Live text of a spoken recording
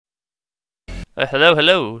Hello,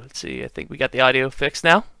 hello. Let's see. I think we got the audio fixed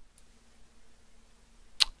now.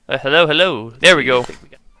 Hello, hello. There we go.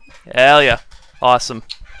 Hell yeah. Awesome.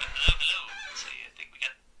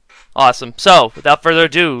 Awesome. So, without further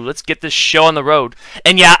ado, let's get this show on the road.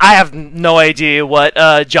 And yeah, I have no idea what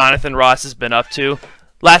Jonathan Ross has been up to.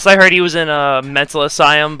 Last I heard, he was in a mental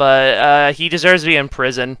asylum, but he deserves to be in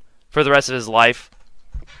prison for the rest of his life.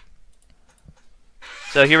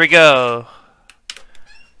 So here we go.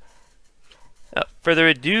 Without further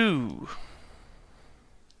ado.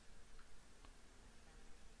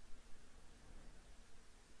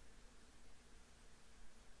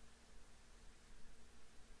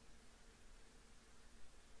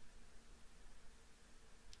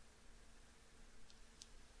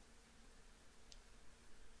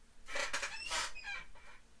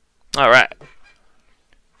 All right.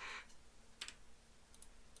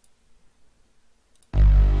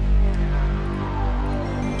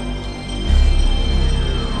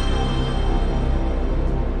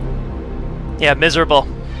 Yeah, miserable.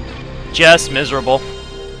 Just miserable.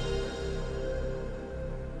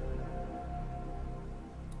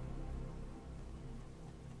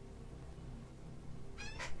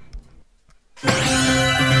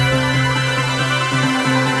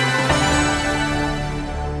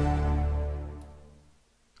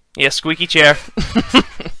 Yeah, squeaky chair.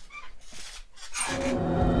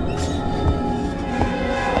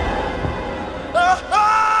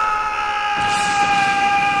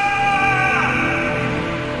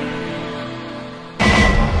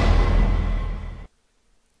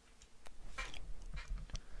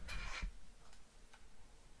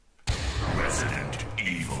 Resident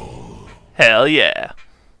Evil. Hell yeah.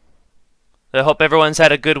 I hope everyone's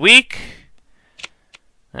had a good week.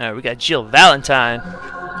 Alright, we got Jill Valentine.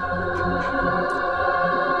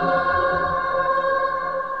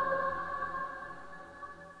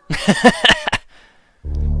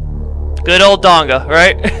 Good old Donga,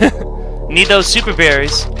 right? Need those super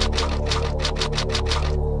berries.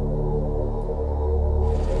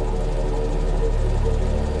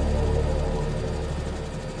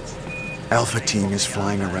 Alpha Team is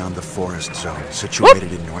flying around the forest zone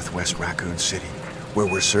situated in northwest Raccoon City, where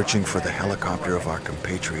we're searching for the helicopter of our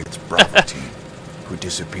compatriots Bravo Team, who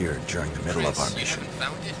disappeared during the middle of our mission.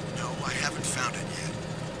 Found it? No, I haven't found it yet.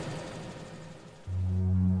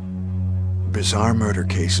 Bizarre murder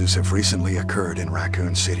cases have recently occurred in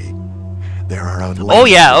Raccoon City. There are oh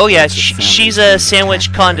yeah. She's a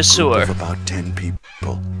sandwich connoisseur. Of about 10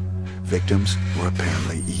 people. Victims were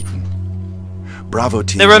apparently eaten. Bravo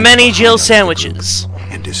Team. There were many Jill sandwiches.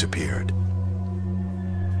 And disappeared.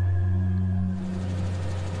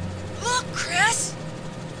 Look, Chris.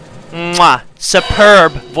 Mwah.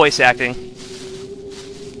 Superb voice acting.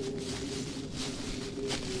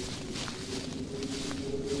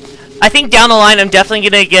 I think down the line I'm definitely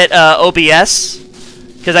going to get OBS,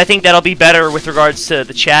 because I think that'll be better with regards to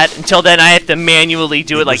the chat. Until then, I have to manually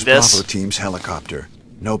do it like this. Bravo Team's helicopter.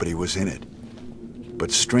 Nobody was in it.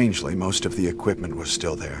 But strangely, most of the equipment was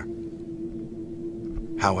still there.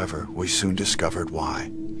 However, we soon discovered why.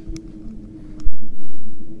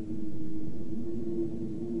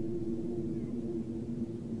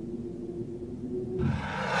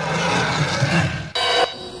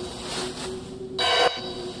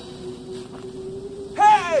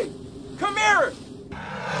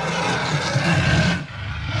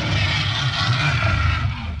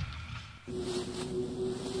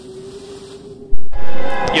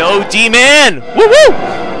 Yo, D-Man! Woo-woo!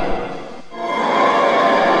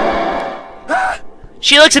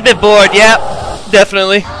 She looks a bit bored, yeah,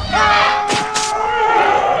 definitely.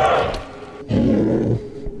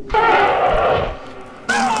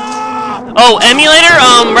 Oh, emulator?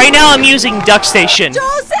 Right now I'm using DuckStation.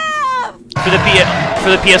 Joseph! For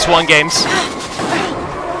the PS1 games.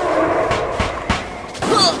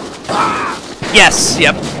 Yes,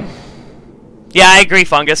 yep. Yeah, I agree,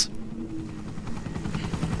 Fungus.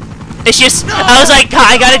 It's just, I was like,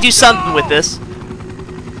 I gotta do something with this.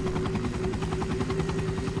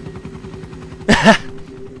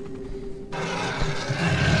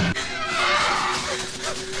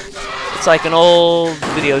 It's like an old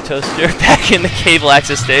video toaster back in the cable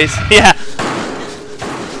access days. Yeah.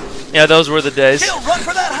 Yeah, those were the days. Jill, run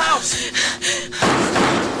for that house!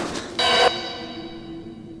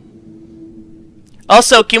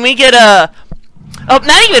 Also, can we get a... Oh,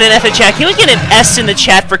 not even an F in chat. Can we get an S in the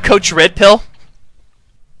chat for Coach Red Pill?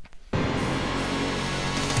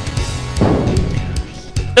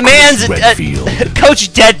 The man's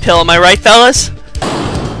Coach Dead Pill, am I right, fellas?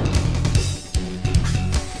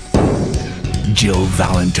 Jill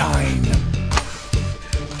Valentine.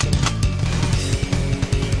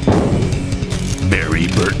 Harry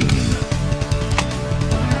Burton.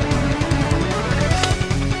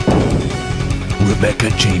 Rebecca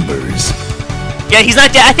Chambers. Yeah, he's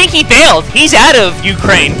not dead. I think he bailed. He's out of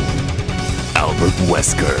Ukraine. Albert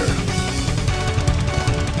Wesker.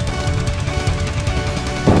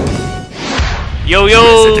 Yo,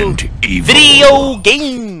 yo. Resident Evil. Video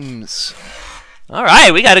games. All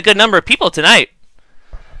right, we got a good number of people tonight.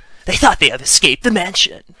 They thought they had escaped the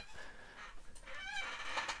mansion.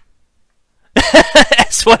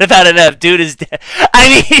 What about an F? Dude is dead.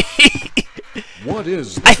 I mean, what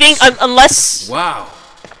is this? I think unless Wow,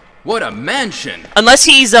 what a mansion! unless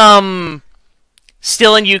he's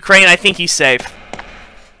still in Ukraine, I think he's safe.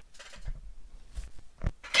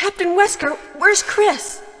 Captain Wesker, where's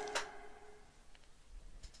Chris?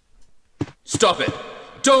 Stop it!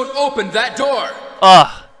 Don't open that door!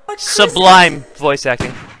 Ugh, But Chris sublime voice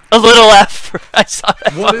acting. A little F. I saw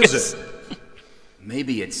that. What focus. is it?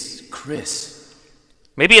 Maybe it's Chris.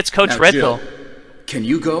 Maybe it's Coach Now, Redpill. Jill, can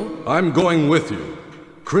you go? I'm going with you.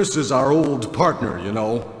 Chris is our old partner, you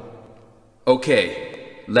know.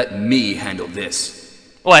 Okay, let me handle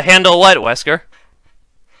this. What, handle what, Wesker?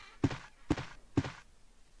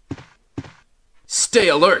 Stay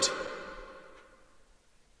alert!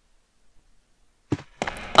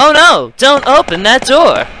 Oh no! Don't open that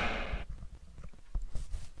door!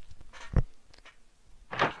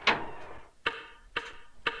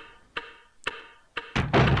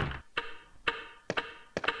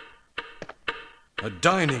 A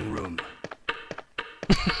dining room.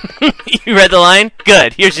 You read the line?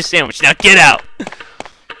 Good. Here's your sandwich. Now get out.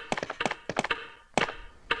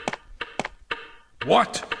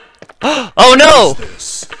 What? Oh no!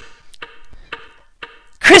 This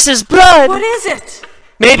Chris's blood! What is it?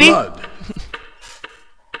 Maybe? blood.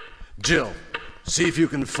 Jill, see if you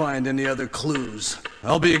can find any other clues.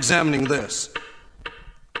 I'll be examining this.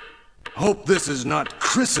 Hope this is not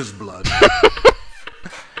Chris's blood.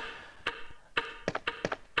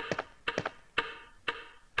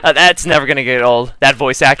 That's never gonna get old. That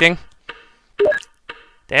voice acting.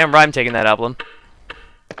 Damn right I'm taking that album.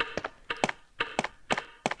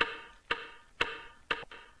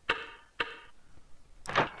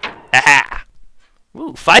 Aha!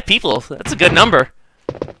 Ooh, 5 people. That's a good number.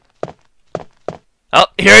 Oh,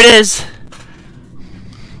 here it is.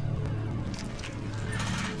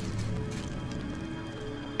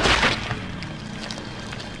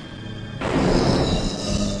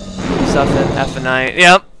 Something F9.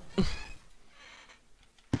 Yep.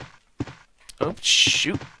 Oh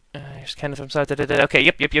shoot! Here's kind of from side. Okay.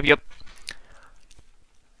 Yep.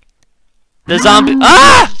 The zombie.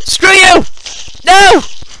 Ah! Screw you! No!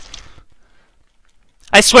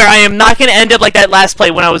 I swear I am not gonna end up like that last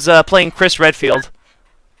play when I was playing Chris Redfield.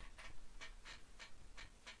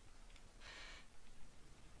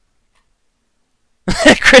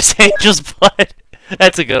 Chris Angel's blood.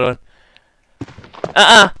 That's a good one.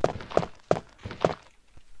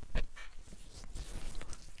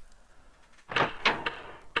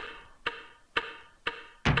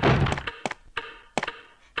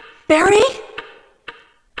 Barry?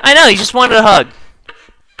 I know, he just wanted a hug.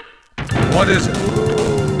 What is it?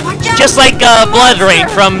 Watch out! Just like Blood Rain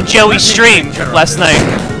from Joey's stream last night.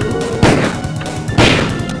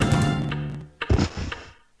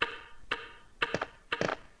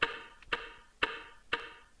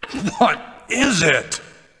 What is it?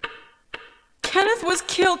 Kenneth was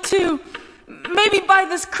killed too. Maybe by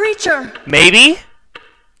this creature. Maybe?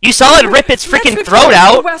 You saw it rip its freaking Let's throat report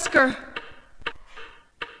out! to Wesker.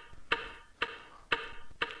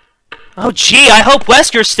 Oh gee, I hope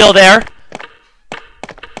Wesker's still there!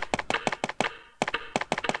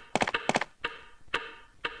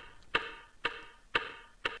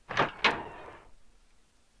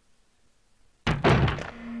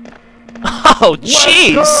 Oh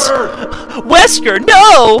jeez! Wesker,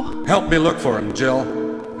 no! Help me look for him, Jill.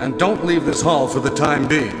 And don't leave this hall for the time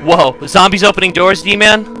being. Whoa, zombies opening doors,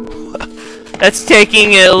 D-Man? That's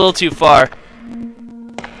taking it a little too far.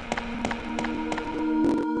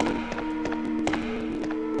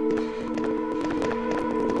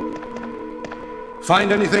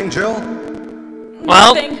 Find anything, Jill?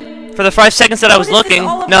 Well, Nothing. for the 5 seconds that I was What is this looking,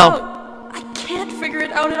 all no. about? I can't figure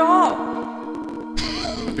it out at all.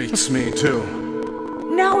 Beats me, too.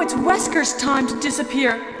 Now it's Wesker's time to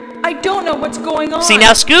disappear. I don't know what's going on. See,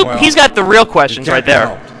 now Scoop, Well, he's got the real questions It right can't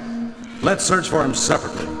there. be helped. Let's search for him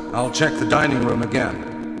separately. I'll check the dining room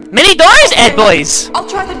again. Many doors, Ed boys! I'll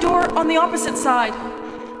try the door on the opposite side.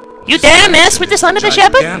 You dare mess with the son of a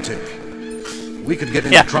shepherd? Gigantic. We could get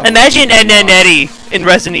into Yeah, trouble. imagine Ed and Eddie in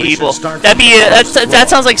Resident We should Evil. start That'd from be the that first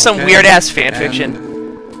sounds like some floor, weird ass okay? fan fiction.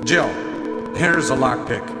 And Jill, here's a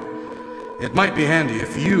lockpick. It might be handy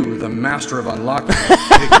if you, the master of unlocking,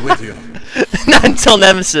 take it with you. Not until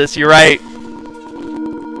Nemesis, you're right.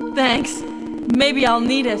 Thanks. Maybe I'll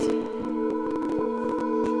need it.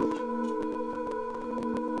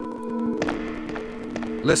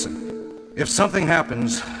 Listen, if something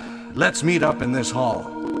happens, let's meet up in this hall.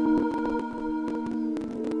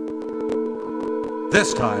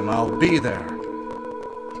 This time I'll be there.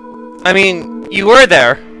 I mean, you were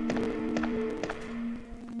there.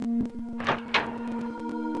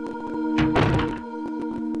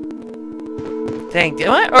 Dang, did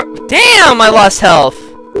I? Damn, I lost health.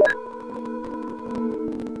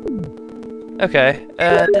 Okay.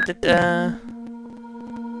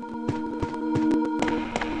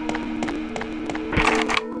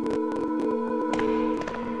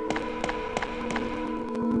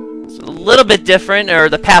 It's a little bit different, or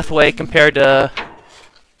the pathway compared to.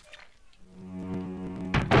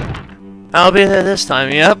 I'll be there this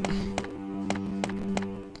time. Yep.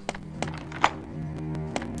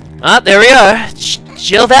 Ah, there we are.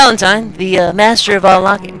 Jill Valentine, the master of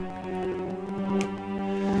unlocking.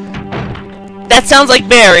 That sounds like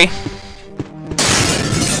Barry.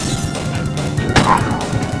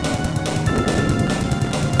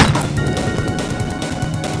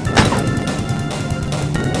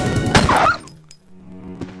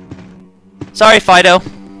 Sorry, Fido.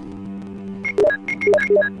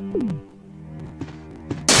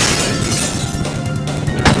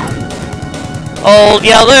 Old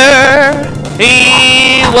Yeller,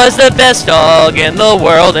 he was the best dog in the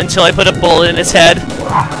world until I put a bullet in his head.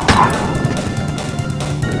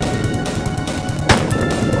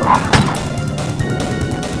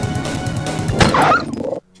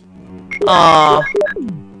 Aw,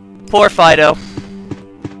 poor Fido.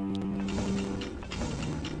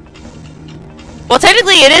 Well,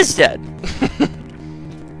 technically it is dead.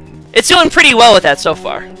 It's doing pretty well with that so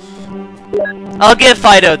far. I'll give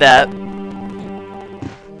Fido that.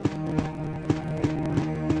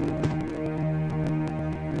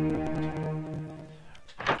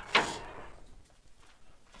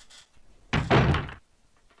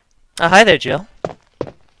 Oh, hi there, Jill.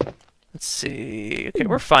 Let's see. Okay,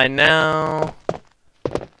 we're fine now.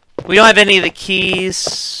 We don't have any of the keys,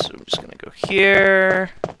 so I'm just gonna go here.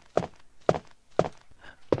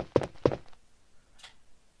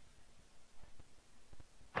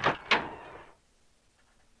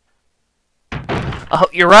 Oh,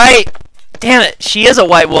 you're right! Damn it, she is a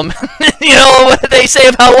white woman. You know what they say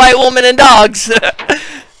about white women and dogs.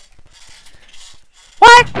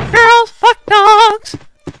 White girls fuck dogs!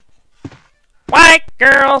 White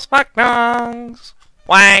girls fuck dogs.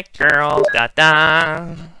 White girls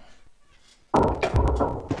da.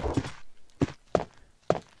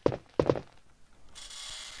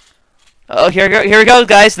 Oh, here we go,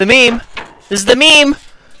 guys. The meme. This is the meme.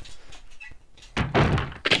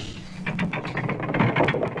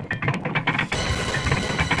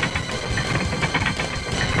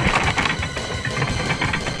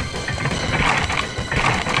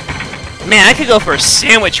 Man, I could go for a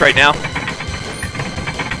sandwich right now.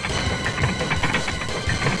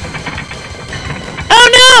 Oh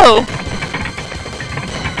no!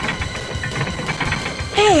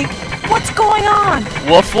 Hey, what's going on?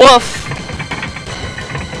 Woof woof.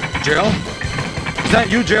 Jill? Is that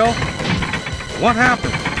you, Jill? What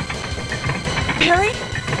happened? Barry,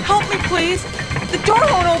 help me please. The door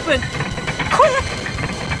won't open. Quick!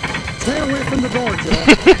 Stay away from the door, Jill.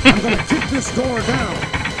 I'm gonna kick this door down.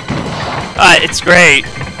 It's great.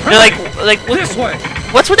 They're like This way.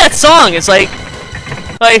 What's with that song? It's like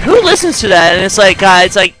who listens to that? And it's like,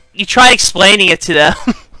 it's like you try explaining it to them,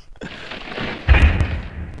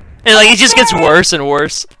 and like it just gets worse and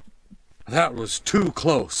worse. That was too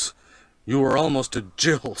close. You were almost a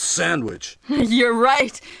Jill sandwich. You're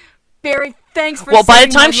right. Barry, thanks for Well, by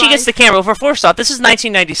the saving time my she gets the life. camera, for first off, this is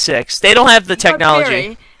 1996. They don't have the But technology.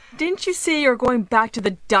 Barry, didn't you say you're going back to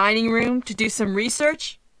the dining room to do some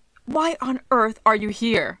research? Why on earth are you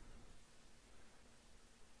here?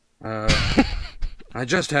 I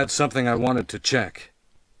just had something I wanted to check.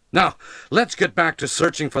 Now, let's get back to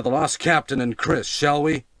searching for the lost captain and Chris, shall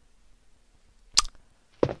we?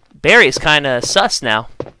 Barry's kind of sus now.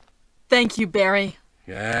 Thank you, Barry.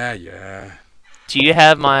 Yeah. Do you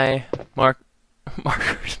have my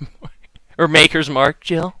marker's or maker's mark,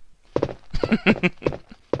 Jill?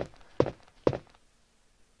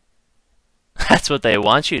 That's what they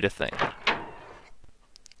want you to think.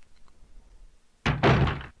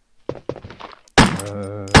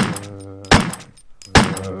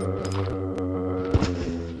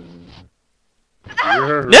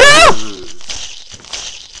 No!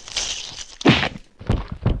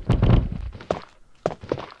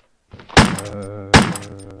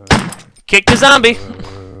 Kick the zombie.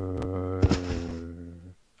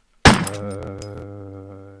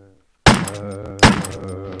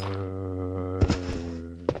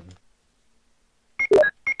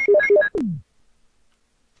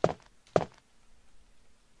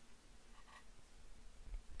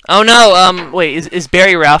 Oh no, wait, is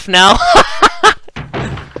Barry Ralph now?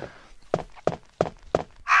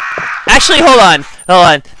 Actually, hold on.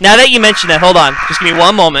 Now that you mention it, hold on. Just give me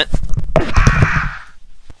one moment.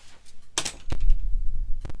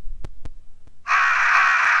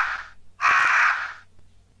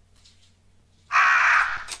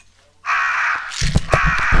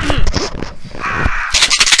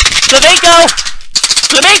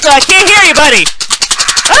 Flamenco, I can't hear you, buddy!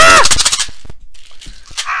 Ah!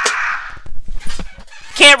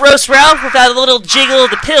 Can't roast Ralph without a little jiggle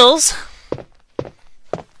of the pills.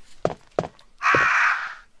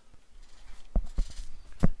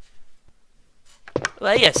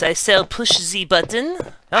 Well, yes, I sell push Z button.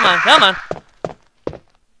 Come on, come on.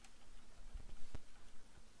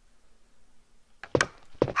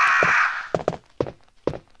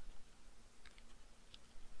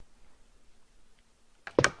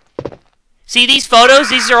 See these photos?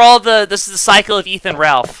 These are all this is the cycle of Ethan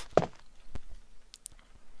Ralph.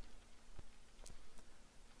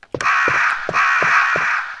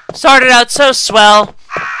 Started out so swell,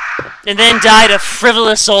 and then died a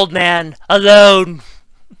frivolous old man, alone.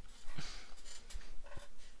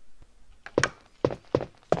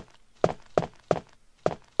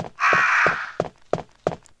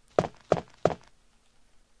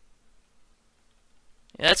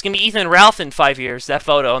 Yeah, that's gonna be Ethan Ralph in 5 years, that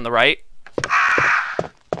photo on the right.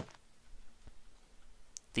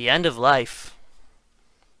 The end of life.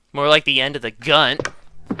 More like the end of the Gunt.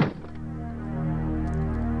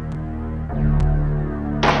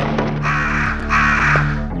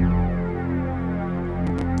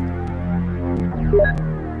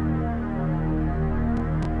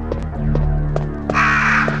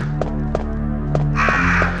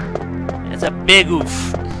 It's a big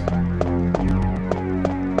oof.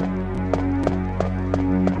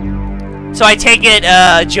 So I take it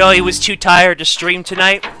Joey was too tired to stream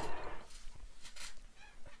tonight?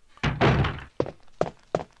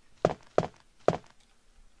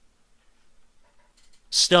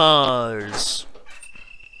 Stars.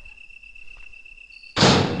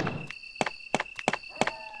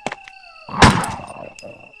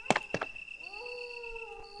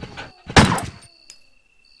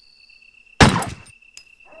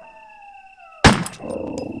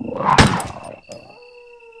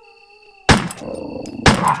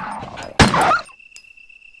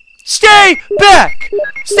 Stay back!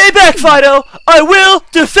 Stay back, Fido! I will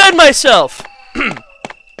defend myself!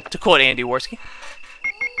 To quote Andy Worski.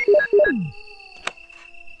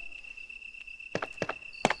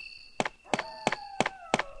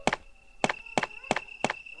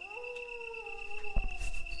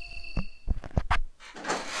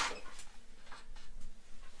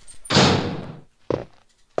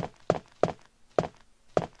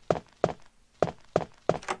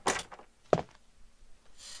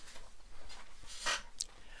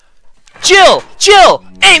 Jill! Jill!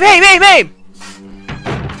 Aim, aim, aim, aim!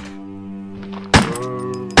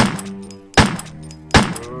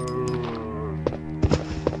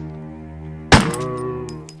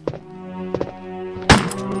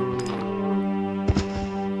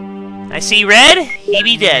 I see red, he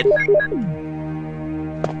be dead.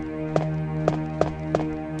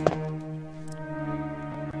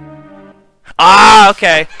 Ah,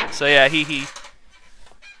 okay. So yeah, he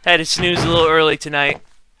had to snooze a little early tonight.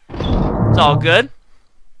 It's all good.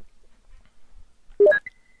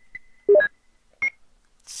 Let's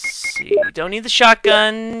see. Don't need the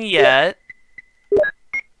shotgun yet.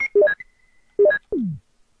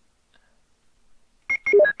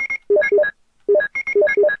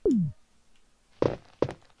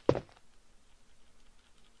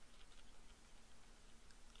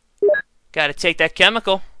 Gotta take that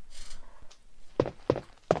chemical.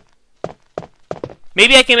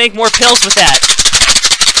 Maybe I can make more pills with that.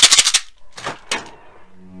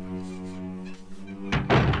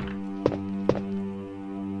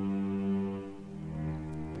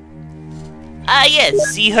 Ah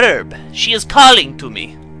yes, the herb. She is calling to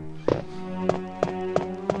me.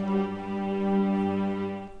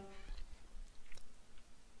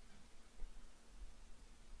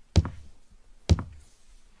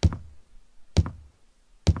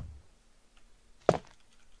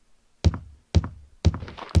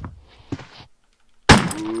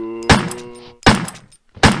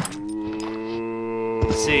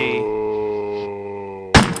 Let's see.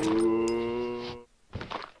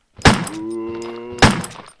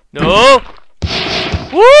 No!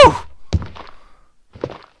 Woo!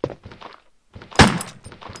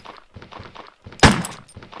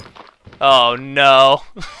 Oh no.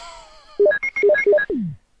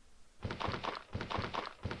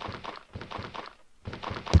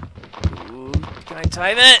 Ooh, can I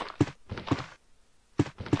time it?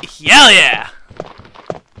 Hell yeah!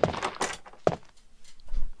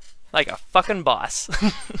 Like a fucking boss.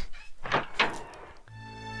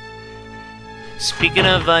 Speaking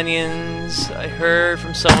of onions, I heard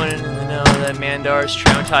from someone in the know that Mandar is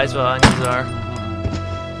traumatized by onions are.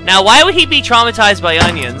 Now, why would he be traumatized by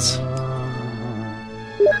onions?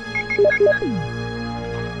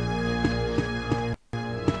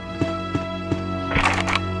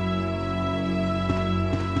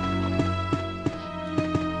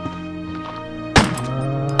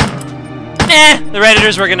 The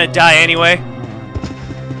Redditors were gonna die anyway.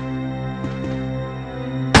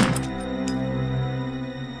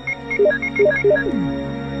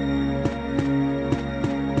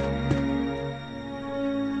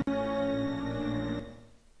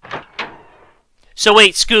 So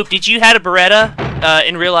wait, Scoop, did you have a Beretta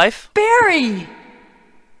in real life? Barry!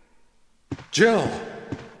 Jill,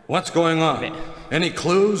 what's going on? Any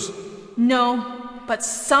clues? No, but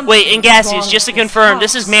something. Wait, and Gaseous, just to confirm,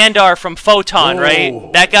 this is Mandar from Photon,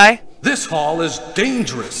 right? That guy? This hall is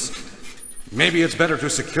dangerous. Maybe it's better to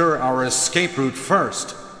secure our escape route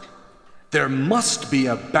first. There must be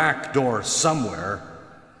a back door somewhere.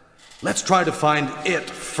 Let's try to find it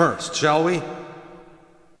first, shall we?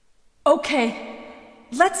 Okay,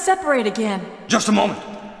 let's separate again. Just a moment.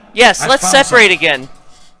 Yes, let's separate something. again.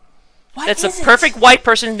 What That's is a perfect white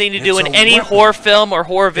person thing to do It's in a any weapon. horror film or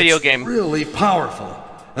horror video It's game. really powerful,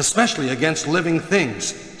 especially against living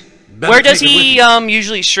things. Better Where does take it with he you.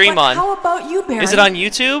 usually stream But on? how about you, Barry? Is it on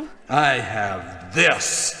YouTube? I have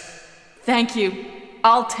this. Thank you.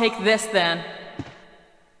 I'll take this then.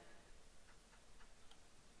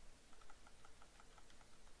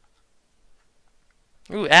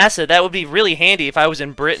 Ooh, acid. That would be really handy if I was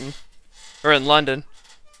in Britain. Or in London.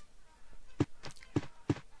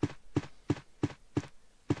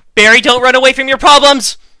 Barry, don't run away from your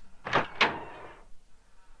problems!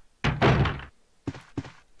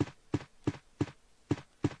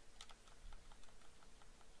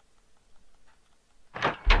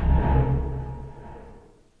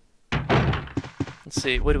 Let's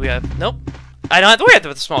see, what do we have? Nope. I don't have to worry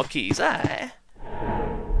about the small keys. Alright,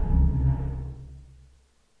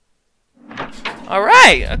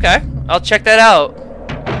 okay. I'll check that out.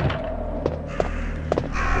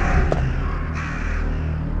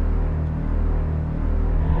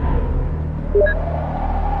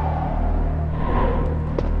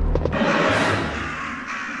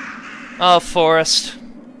 Oh, Forrest.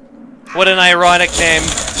 What an ironic name.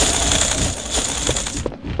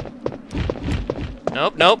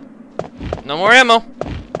 Nope, nope. No more ammo.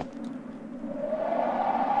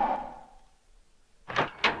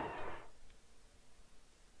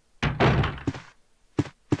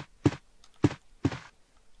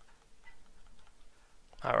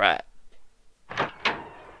 Alright.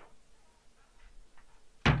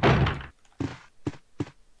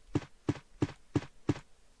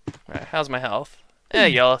 Alright, how's my health?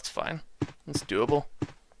 Yeah, it's fine. It's doable.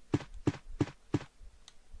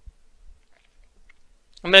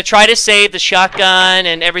 I'm gonna try to save the shotgun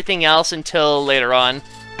and everything else until later on.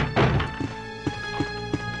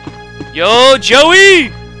 Yo,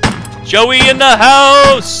 Joey! Joey in the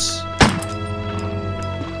house!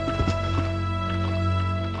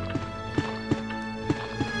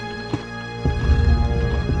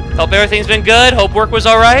 Hope everything's been good. Hope work was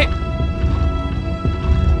alright.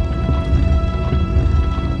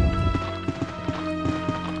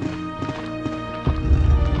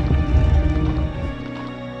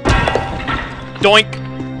 Doink!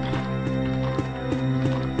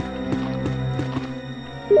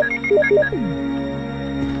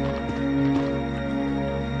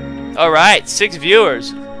 Alright, 6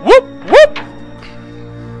 viewers. Whoop! Whoop!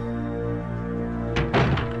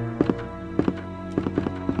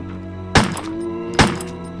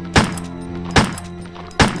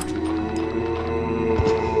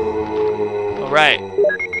 Alright.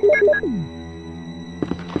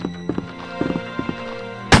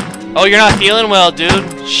 Oh, you're not feeling well,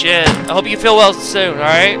 dude. Shit. I hope you feel well soon,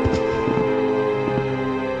 alright?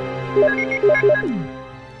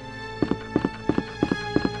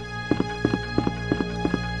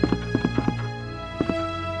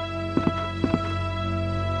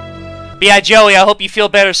 But yeah, Joey, I hope you feel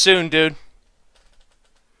better soon, dude.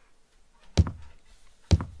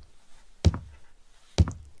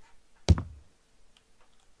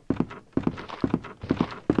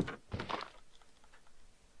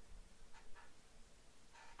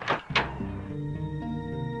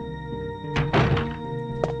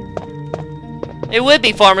 It would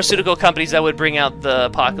be pharmaceutical companies that would bring out the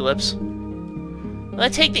apocalypse. Will I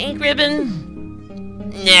take the ink ribbon?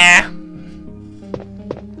 Nah.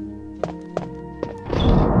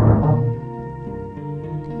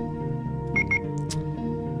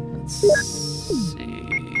 Let's see.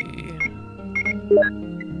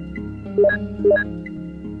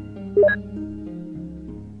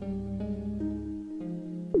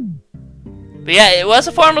 But yeah, it was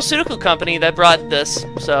a pharmaceutical company that brought this,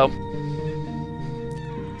 so...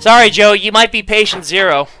 Sorry, Joe, you might be patient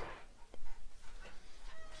zero.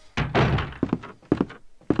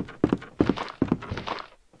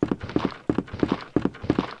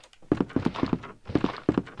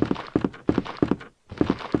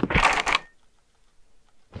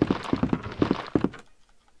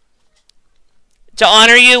 To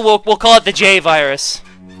honor you, we'll call it the J virus.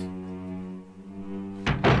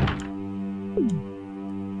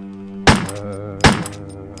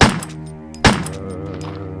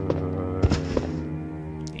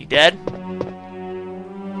 He dead?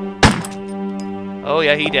 Oh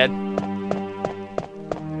yeah, he dead.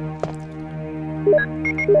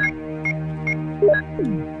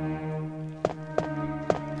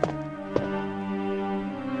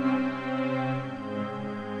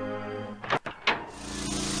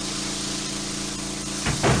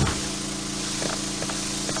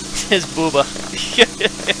 His booba.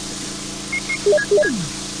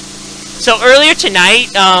 So earlier tonight,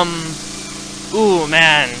 ooh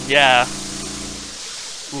man, yeah.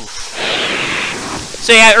 Oof.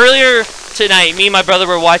 So yeah, earlier tonight, me and my brother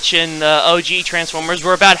were watching the OG Transformers.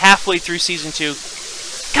 We're about halfway through season 2.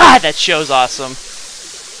 God, that show's awesome.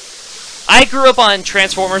 I grew up on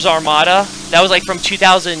Transformers Armada. That was like from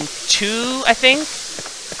 2002, I think.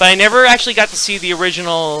 But I never actually got to see the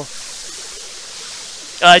original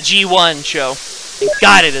G1 show.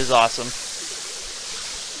 God, it is awesome.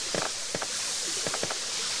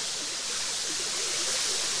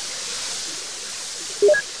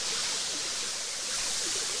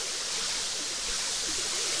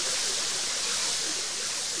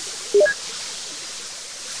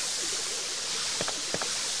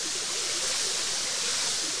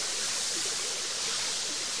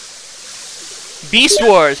 Beast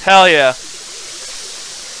Wars, hell yeah.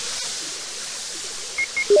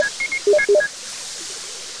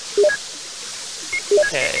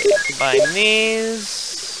 Okay, combine these.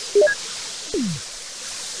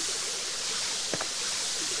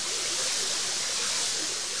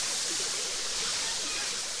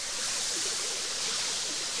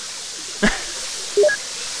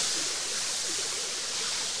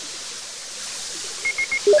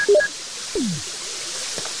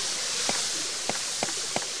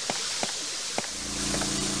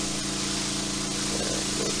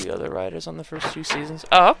 The other writers on the first 2 seasons.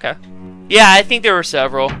 Oh, okay. Yeah, I think there were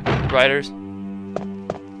several writers.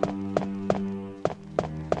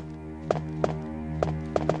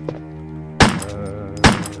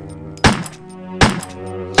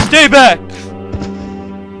 Stay back!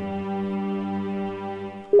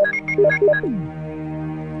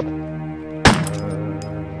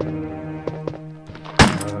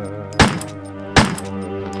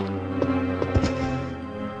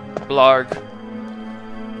 Blarg.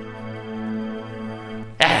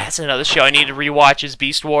 That's another show I need to rewatch is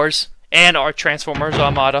Beast Wars and our Transformers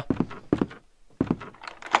Armada.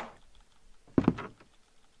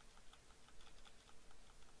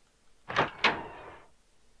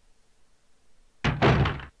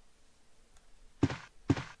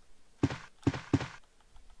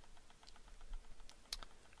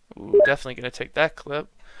 Ooh, definitely gonna take that clip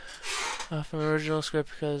from the original script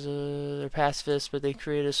because they're pacifists, but they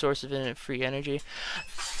create a source of infinite free energy.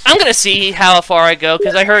 I'm gonna see how far I go,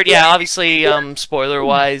 because I heard, yeah, obviously,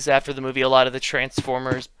 spoiler-wise, after the movie, a lot of the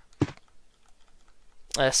Transformers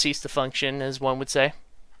ceased to function, as one would say.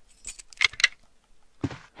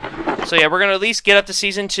 So yeah, we're gonna at least get up to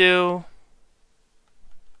season 2,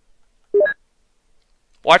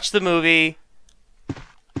 watch the movie,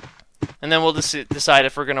 and then we'll decide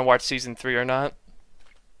if we're gonna watch season 3 or not.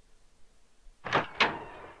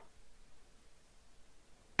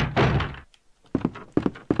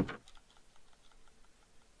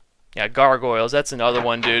 Yeah, Gargoyles, that's another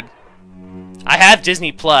one, dude. I have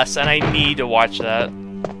Disney Plus, and I need to watch that.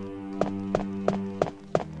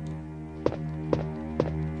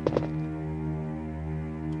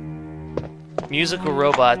 Musical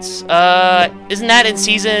robots. Isn't that in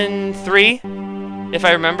season 3? If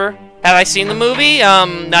I remember. Have I seen the movie?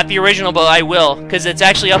 Not the original, but I will, because it's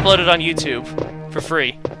actually uploaded on YouTube for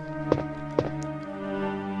free.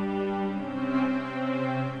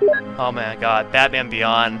 Oh my god, Batman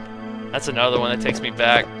Beyond. That's another one that takes me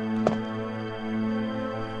back.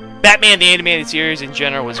 Batman the Animated Series in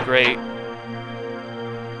general was great.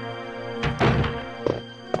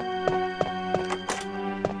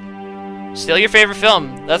 Still your favorite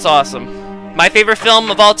film. That's awesome. My favorite film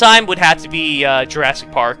of all time would have to be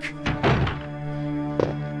Jurassic Park.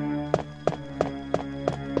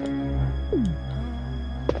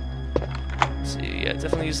 Let's see, yeah,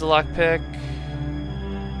 definitely use the lockpick.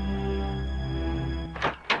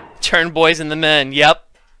 Turn boys into men, yep.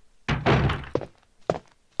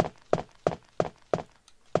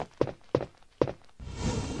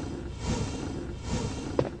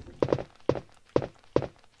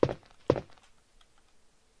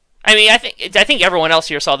 I mean, I think everyone else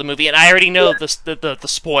here saw the movie, and I already know the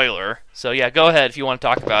spoiler. So yeah, go ahead if you want to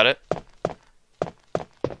talk about it.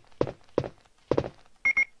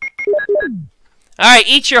 All right,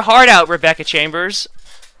 eat your heart out, Rebecca Chambers.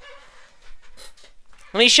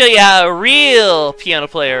 Let me show you how a real piano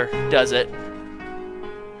player does it.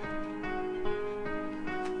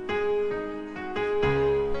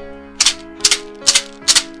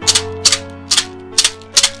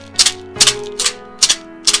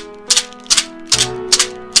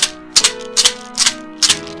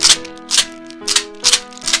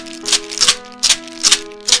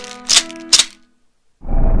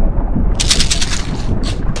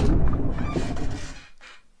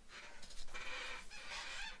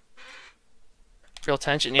 Real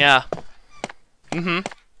tension, yeah. Mm-hmm.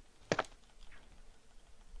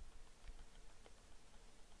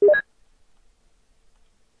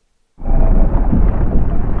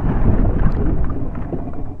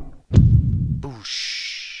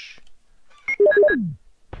 Boosh.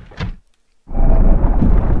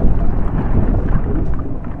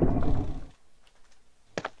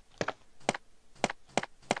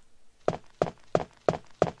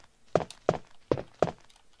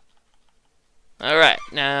 Alright,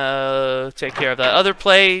 now take care of that other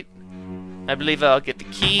plate. I believe I'll get the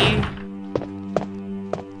key.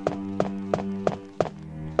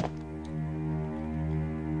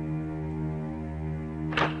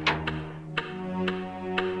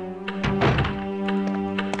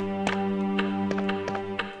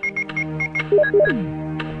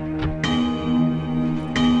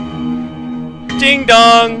 Ding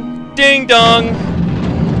dong! Ding dong!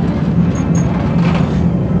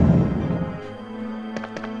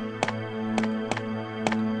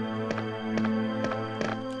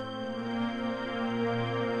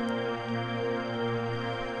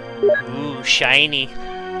 Ooh, shiny.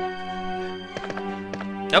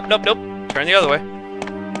 Nope, nope, nope. Turn the other way.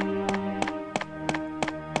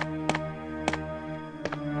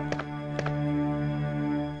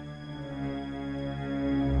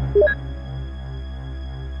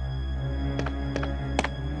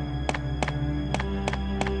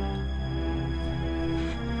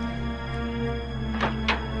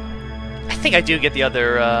 I think I do get the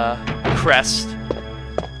other crest.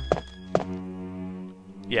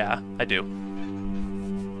 Yeah, I do.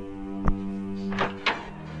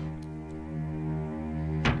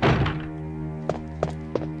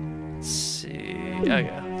 Let's see. Oh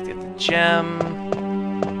yeah, let's get the gem.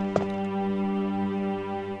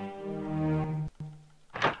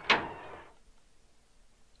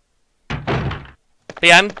 But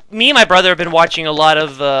yeah, me and my brother have been watching a lot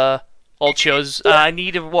of old shows. I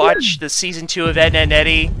need to watch the season 2 of Ed, Edd n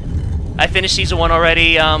Eddy. I finished season 1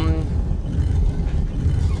 already.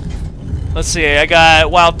 Let's see, I got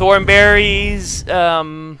Wild Thornberrys,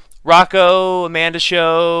 Rocco, Amanda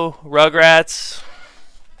Show, Rugrats.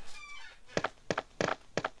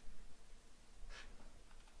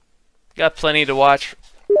 Got plenty to watch.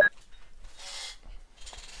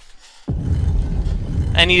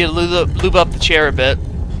 I need to lube up the chair a bit.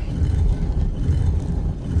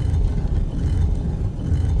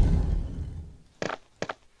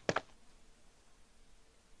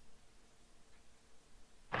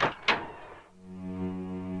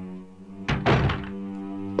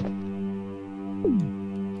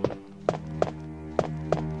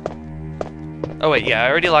 Oh wait, yeah, I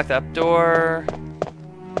already locked that door.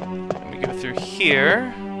 Let me go through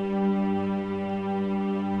here.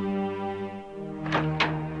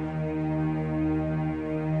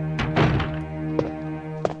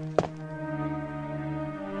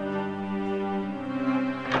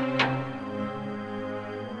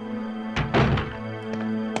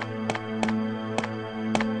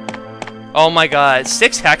 Oh my god,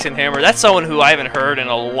 Six Hexenhammer. That's someone who I haven't heard in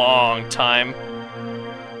a long time.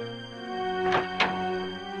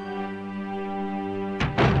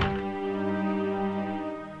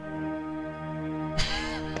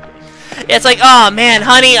 It's like, oh man,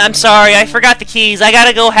 honey, I'm sorry, I forgot the keys. I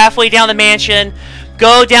gotta go halfway down the mansion,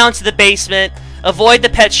 go down to the basement, avoid the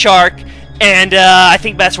pet shark, and I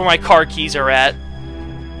think that's where my car keys are at.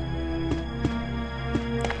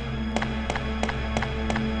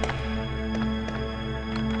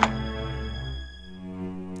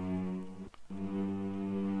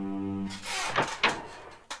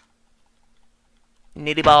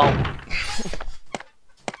 Nitty ball.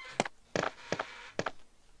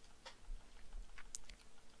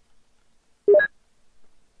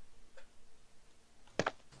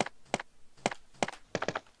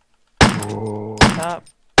 Top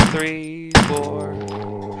 3, 4.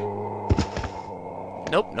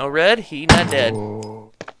 Nope, no red. He not dead.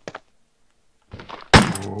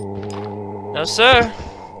 No, sir.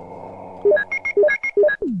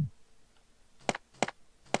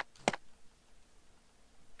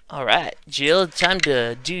 Alright, Jill, time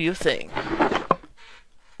to do your thing.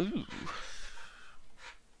 Ooh.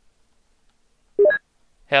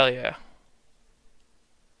 Hell yeah.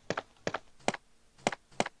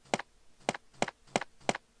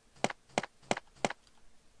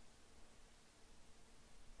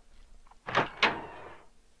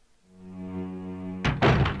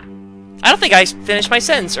 I don't think I finished my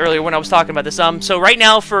sentence earlier when I was talking about this. So right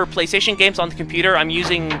now for PlayStation games on the computer, I'm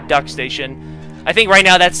using DuckStation. I think right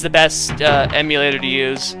now that's the best emulator to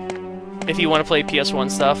use if you want to play PS1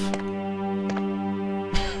 stuff.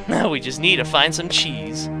 Now we just need to find some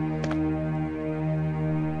cheese.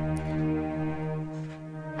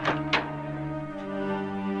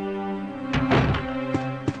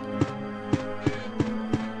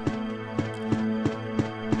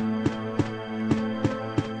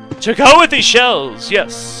 To go with these shells,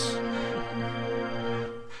 yes.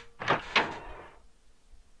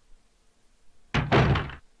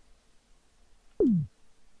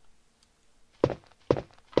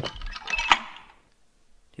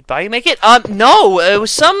 Did Bayou make it? No, it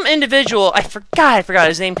was some individual. I forgot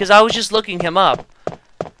his name because I was just looking him up.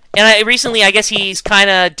 And recently, I guess he's kind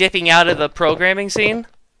of dipping out of the programming scene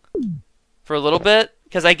for a little bit.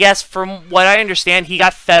 Because I guess, from what I understand, he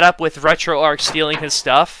got fed up with RetroArch stealing his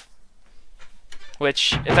stuff.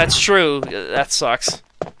 Which, if that's true, that sucks.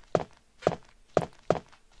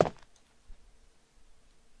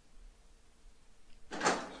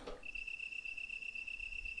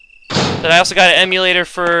 Then I also got an emulator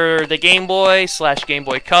for the Game Boy / Game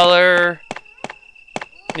Boy Color,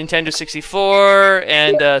 Nintendo 64,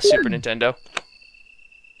 and Super Nintendo.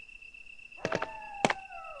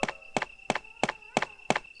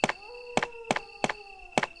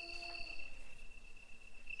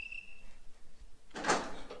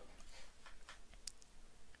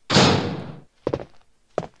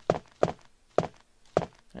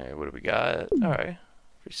 Alright, what do we got? Alright.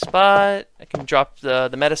 Free spot. I can drop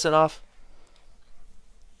the medicine off.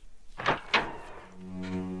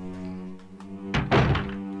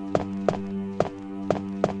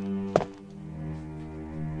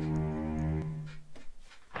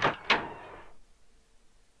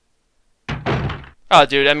 Oh,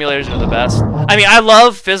 dude, emulators are the best. I mean, I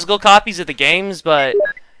love physical copies of the games, but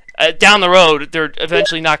down the road, they're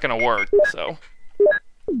eventually not going to work, so.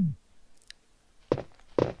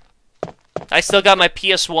 I still got my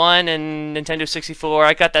PS1 and Nintendo 64.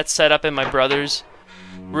 I got that set up in my brother's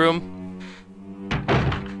room.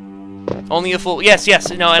 Only a full... Yes,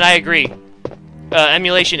 no, and I agree.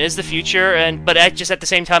 Emulation is the future, but just at the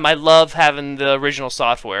same time, I love having the original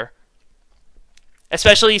software.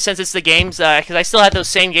 Especially since it's the games, because I still had those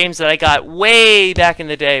same games that I got way back in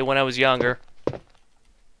the day when I was younger.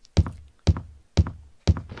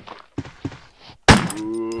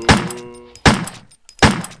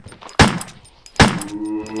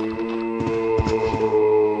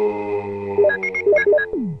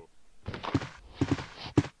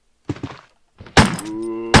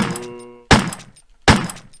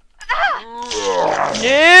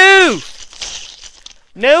 No!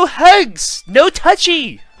 No hugs! No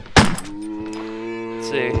touchy! Let's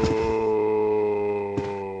see.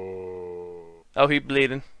 Oh, he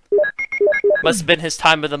bleeding. Must have been his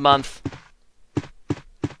time of the month.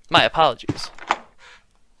 My apologies.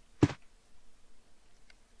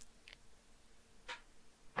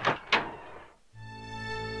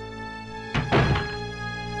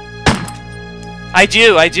 I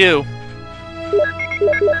do.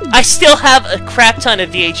 I still have a crap ton of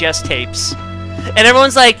VHS tapes. And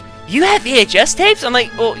everyone's like, you have VHS tapes? I'm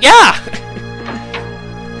like, well, yeah!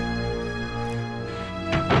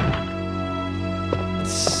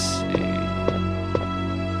 Let's see.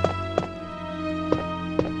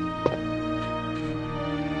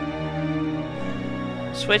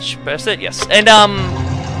 Switch, press it, yes. And,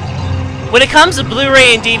 when it comes to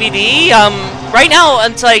Blu-ray and DVD, right now,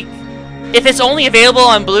 it's like, If it's only available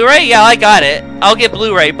on Blu-ray, yeah, I got it. I'll get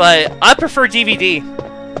Blu-ray, but I prefer DVD.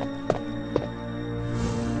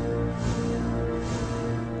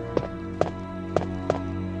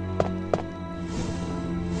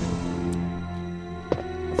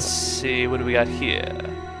 Let's see, what do we got here?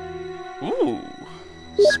 Ooh,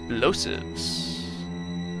 explosives.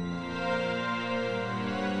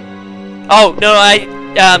 Oh, no,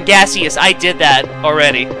 gaseous, I did that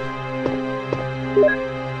already.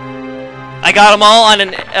 I got them all on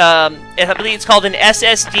an, I believe it's called an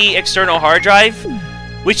SSD external hard drive,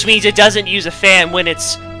 which means it doesn't use a fan when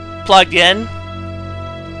it's plugged in.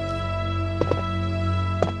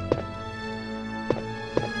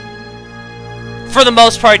 For the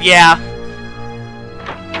most part, yeah.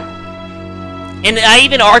 And I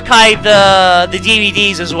even archive the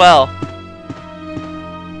DVDs as well.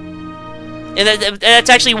 And that's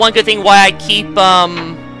actually one good thing why I keep,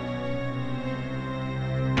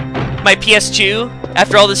 my PS2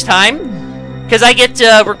 after all this time, because I get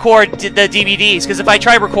to record the DVDs. Because if I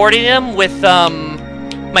try recording them with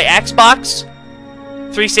my Xbox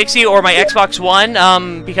 360 or my Xbox One,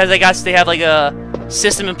 because I guess they have like a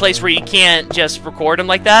system in place where you can't just record them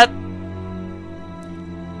like that.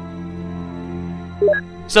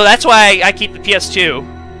 So that's why I keep the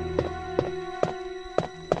PS2.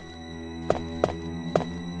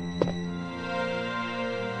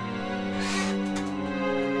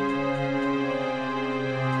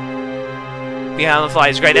 Behind the Fly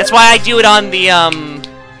is great. That's why I do it on the,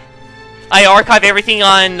 I archive everything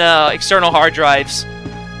on external hard drives.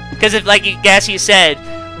 Because if, like Gassy said,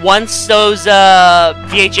 once those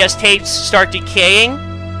VHS tapes start decaying,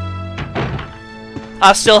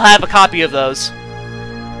 I'll still have a copy of those.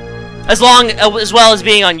 As well as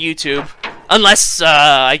being on YouTube. Unless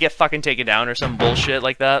I get fucking taken down or some bullshit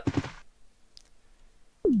like that.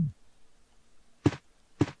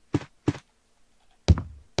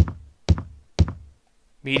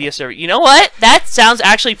 Media server. You know what? That sounds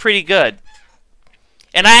actually pretty good.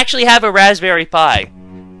 And I actually have a Raspberry Pi.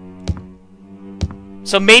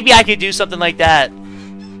 So maybe I could do something like that.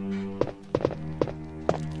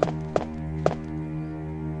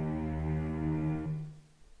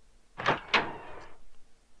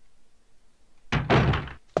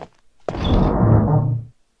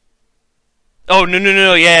 Oh,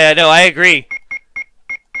 no, yeah, no, I agree.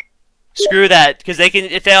 Screw that, because they can,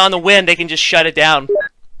 if they're on the wind, they can just shut it down.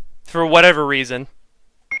 For whatever reason.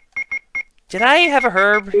 Did I have a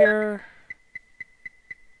herb here?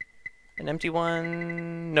 An empty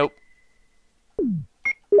one? Nope.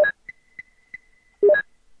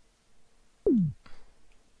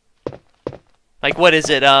 Like, what is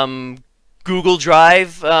it? Google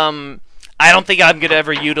Drive? I don't think I'm gonna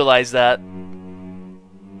ever utilize that.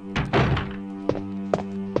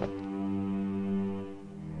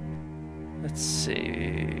 Let's see.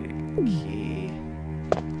 Key.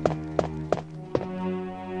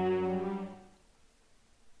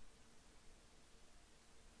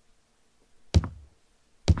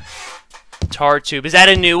 Tar tube. Is that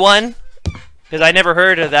a new one? Because I never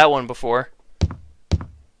heard of that one before.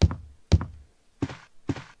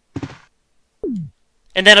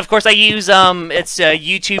 And then, of course, I use it's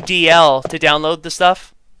YouTube DL to download the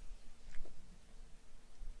stuff.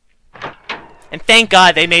 And thank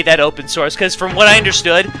God they made that open source, because from what I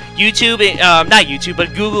understood, YouTube, not YouTube,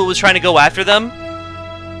 but Google was trying to go after them.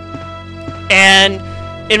 And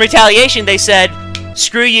in retaliation, they said,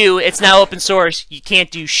 screw you, it's now open source, you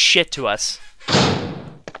can't do shit to us.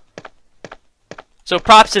 So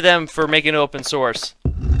props to them for making it open source.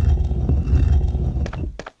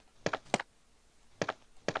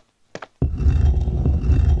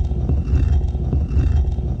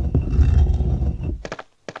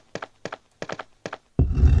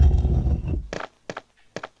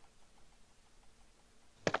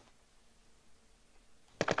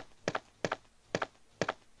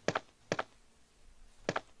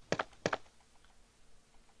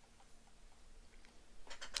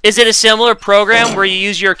 Is it a similar program where you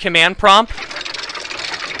use your command prompt?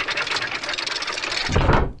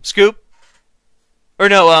 Scoop? Or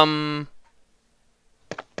no,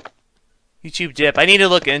 YouTube Dip. I need to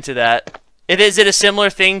look into that. Is it a similar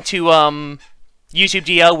thing to YouTube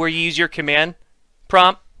DL where you use your command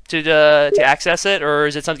prompt to access it, or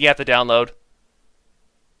is it something you have to download?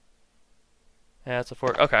 Yeah, that's a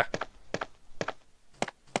fork. Okay.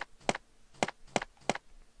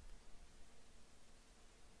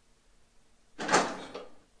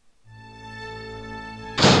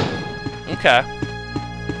 Okay.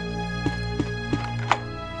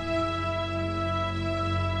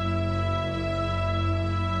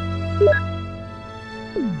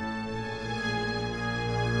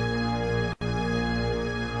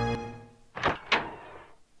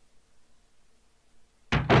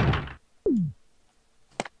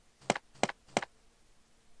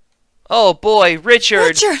 Oh boy,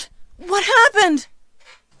 Richard! Richard! What happened?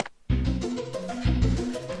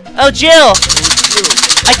 Oh, Jill!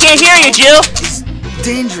 I can't hear you, Jill! It's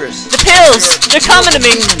dangerous. The pills! They're coming to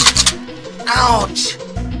me! Ouch!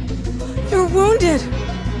 You're wounded.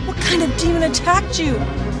 What kind of demon attacked you?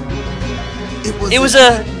 It was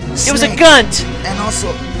a snake. gunt! And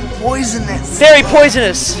also poisonous. Very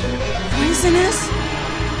poisonous! Poisonous?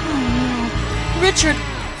 Oh no. Richard,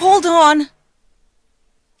 hold on.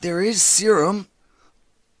 There is serum.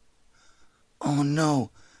 Oh no.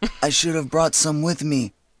 I should have brought some with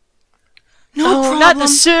me. No Oh, problem. not the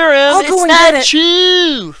serum! I'll go It's and not get it.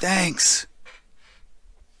 true! Thanks.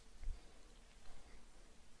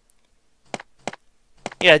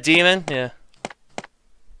 Yeah, demon, yeah.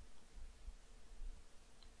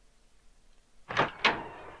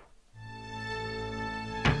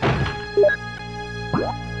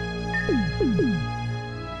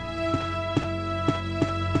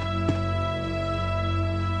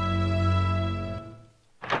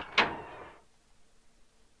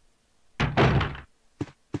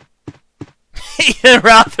 Ethan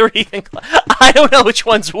Ralph or Ethan I don't know which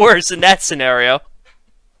one's worse in that scenario.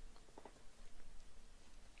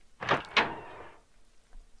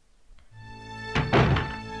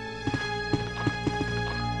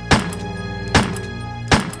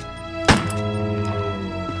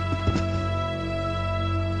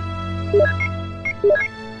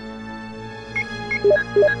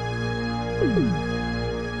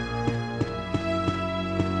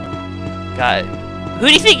 God. Who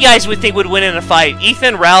do you think you guys would think would win in a fight?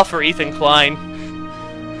 Ethan Ralph or Ethan Klein?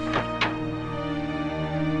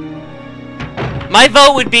 My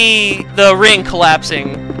vote would be the ring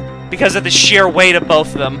collapsing because of the sheer weight of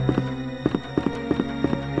both of them.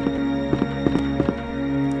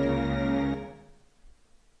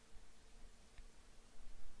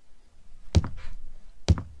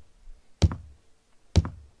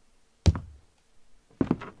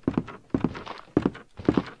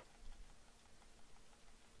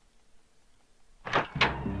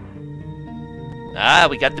 Ah,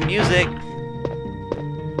 we got the music.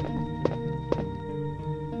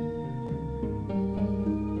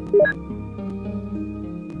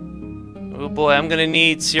 Oh boy, I'm gonna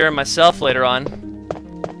need serum myself later on.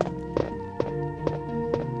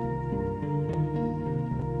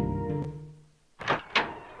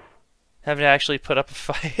 Having to actually put up a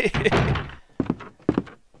fight.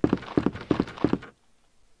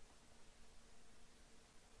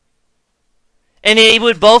 And they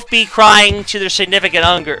would both be crying to their significant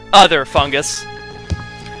other, Fungus.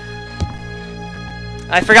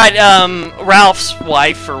 I forgot, Ralph's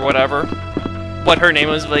wife, or whatever. What her name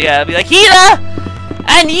was, but yeah, I'd be like, Hila!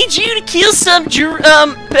 I need you to kill some,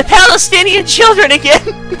 Palestinian children again!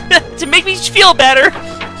 To make me feel better!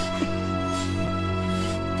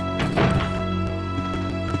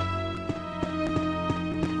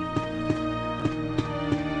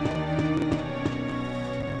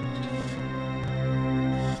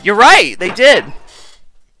 You're right, they did.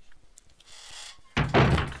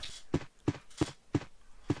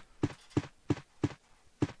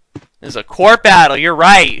 There's a court battle, you're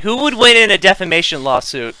right. Who would win in a defamation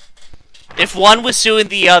lawsuit? If one was suing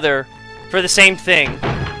the other for the same thing.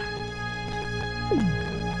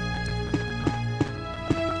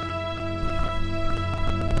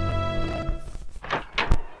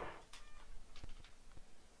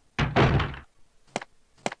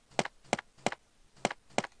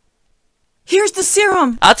 Here's the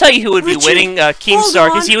serum. I'll tell you who would be Richard, winning, Keemstar,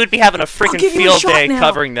 because he would be having a freaking give you a field shot day now.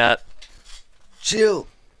 covering that. Jill,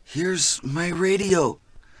 here's my radio.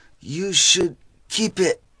 You should keep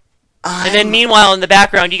it. And then meanwhile, in the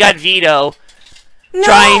background, you got Vito No,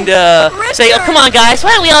 trying to say, oh, Richard! come on, guys,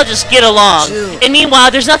 why don't we all just get along? Jill, And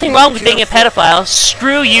meanwhile, there's nothing wrong with being a careful. pedophile.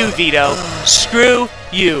 Screw you, Vito. Screw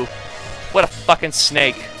you. What a fucking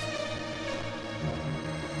snake.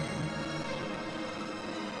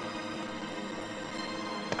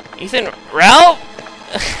 Ethan Ralph?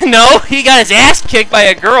 No, he got his ass kicked by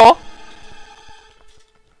a girl.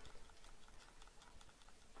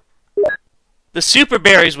 The Super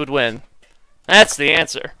Berries would win. That's the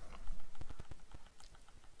answer.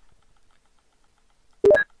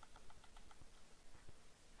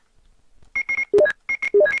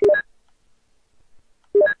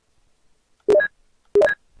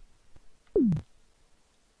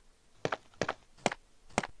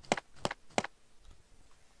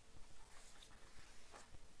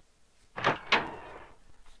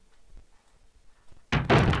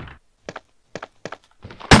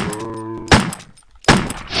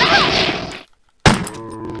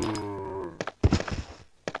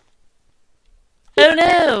 Oh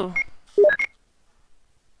no!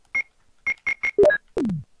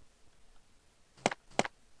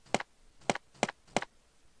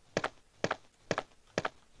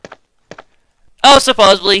 Oh,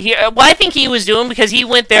 supposedly. Well, I think he was doing because he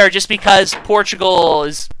went there just because Portugal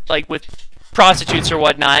is, like, with prostitutes or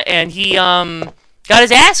whatnot, and he, got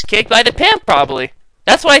his ass kicked by the pimp, probably.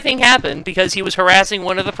 That's what I think happened, because he was harassing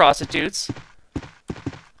one of the prostitutes.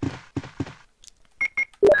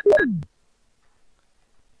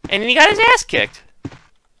 And then he got his ass kicked.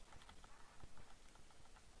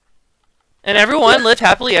 And everyone lived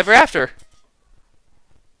happily ever after.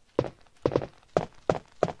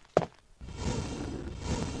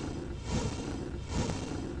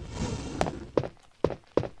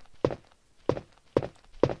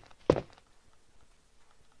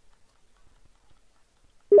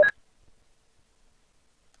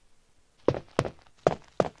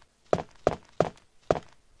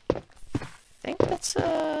 I think that's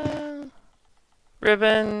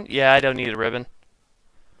ribbon. Yeah, I don't need a ribbon.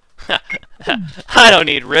 I don't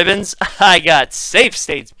need ribbons. I got safe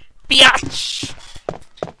states, biatch.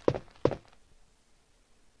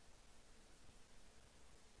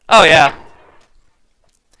 Oh yeah.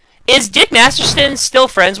 Is Dick Masterson still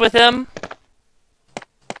friends with him?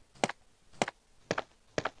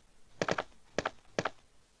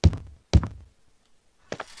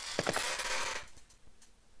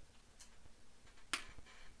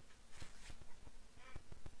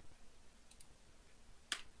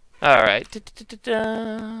 Alright.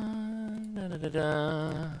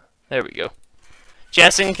 There we go.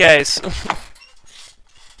 Just in case.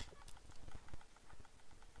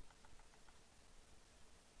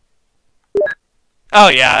 Oh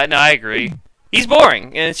yeah, no, I agree. He's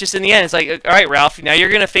boring, and it's just in the end, it's like, alright, Ralph, now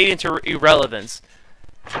you're gonna fade into irrelevance.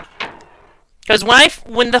 Because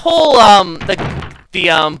when the whole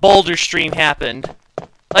the Boulder stream happened,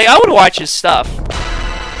 like I would watch his stuff.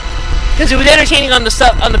 Because it was entertaining on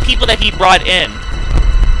the people that he brought in.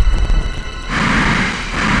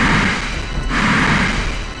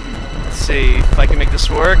 Let's see if I can make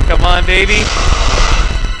this work. Come on, baby.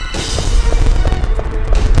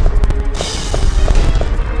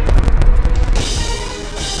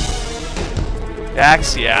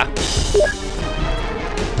 Axe, yeah.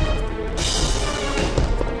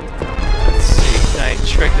 Let's see. Can I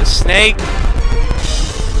trick the snake?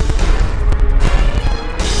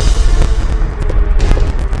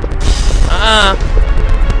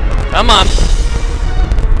 Come on.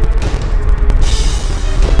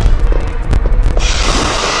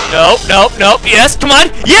 Nope, nope, nope. Yes, come on.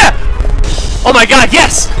 Yeah! Oh my god,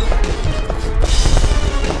 yes!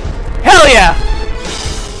 Hell yeah!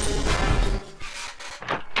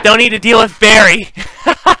 Don't need to deal with Barry.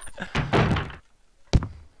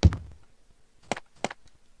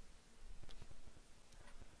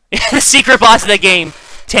 The secret boss of the game.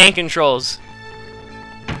 Tank controls.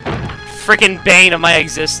 Freaking bane of my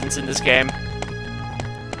existence in this game.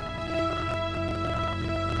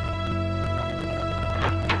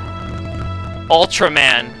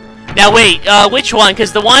 Ultraman. Now wait, which one?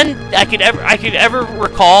 Because the one I could ever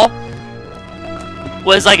recall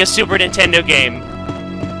was like a Super Nintendo game.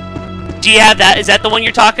 Do you have that? Is that the one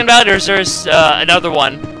you're talking about, or is there another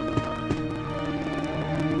one?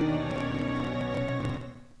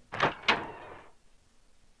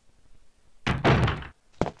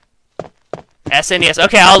 SNES.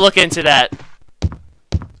 Okay, I'll look into that.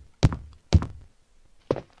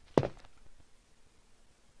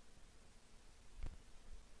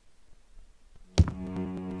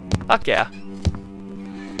 Fuck yeah.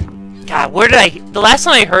 God, where did I... The last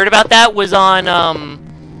time I heard about that was on,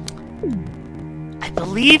 I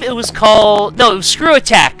believe it was called... No, it was Screw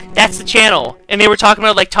Attack. That's the channel. And they were talking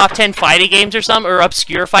about, like, top 10 fighting games or something, or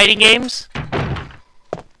obscure fighting games.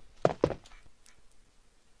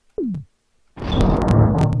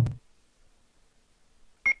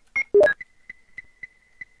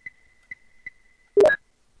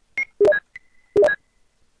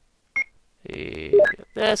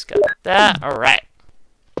 Got this, got that. Alright.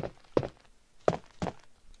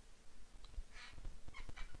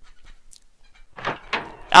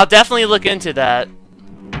 I'll definitely look into that.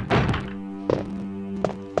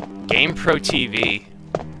 Game Pro TV.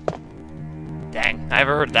 Dang, I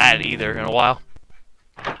haven't heard that either in a while.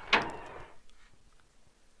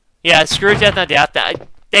 Yeah, Screw Death Not Doubt,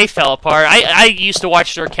 they fell apart. I used to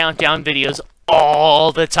watch their countdown videos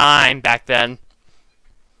all the time back then.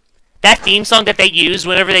 That theme song that they used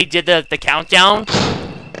whenever they did the countdown.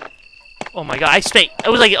 Oh my god, it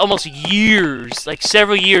was like almost years, like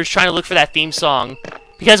several years trying to look for that theme song.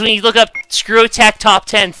 Because when you look up Screw Attack Top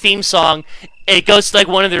 10 theme song, it goes to like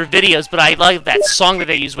one of their videos, but I like that song that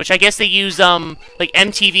they use, which I guess they use like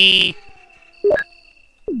MTV.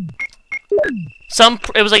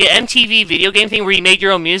 It was like an MTV video game thing where you made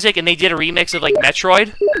your own music and they did a remix of like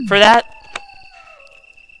Metroid for that.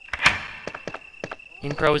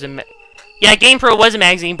 GamePro was a yeah, GamePro was a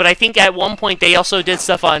magazine, but I think at one point they also did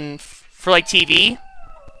stuff on for like TV,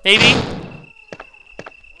 maybe.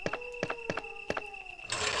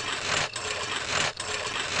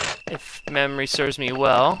 If memory serves me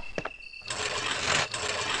well.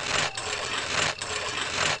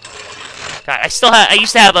 God, I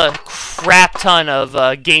used to have a crap ton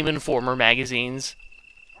of Game Informer magazines.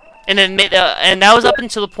 And then, and that was up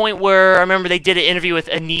until the point where I remember they did an interview with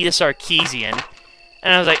Anita Sarkeesian.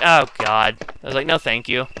 And I was like, oh god. I was like, no thank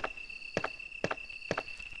you.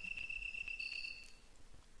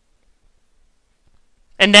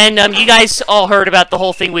 And then, you guys all heard about the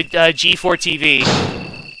whole thing with G4 TV.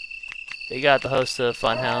 They got the host of the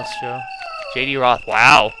Funhouse show. JD Roth.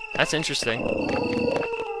 Wow. That's interesting.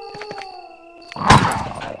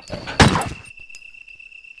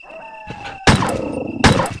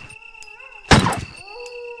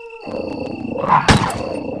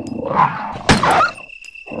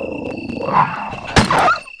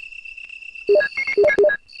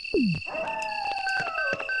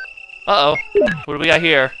 Uh-oh. What do we got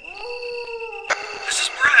here? This is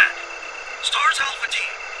Brad. Stars Alpha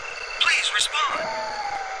Team. Please respond.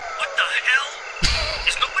 What the hell?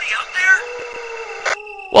 Is nobody out there?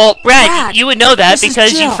 Well, Brad, you would know that this is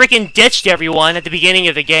because you Jill. freaking ditched everyone at the beginning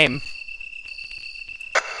of the game.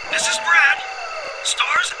 This is Brad.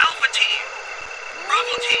 Stars Alpha Team.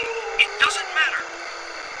 Bravo Team. It doesn't matter.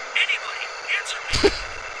 Anybody, answer me.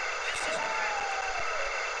 This is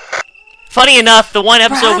Funny enough, the one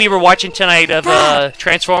episode Brad? we were watching tonight of Brad?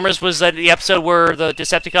 Transformers was the episode where the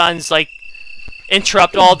Decepticons, like,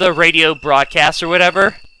 interrupt all the radio broadcasts or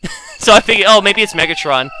whatever. So I figured, oh, maybe it's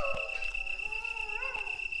Megatron.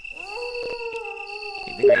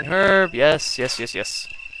 The green herb, yes, yes, yes, yes.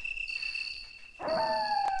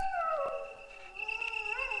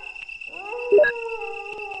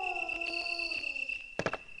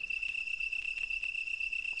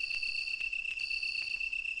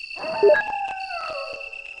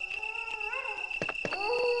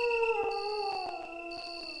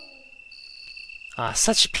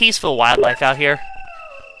 Such peaceful wildlife out here.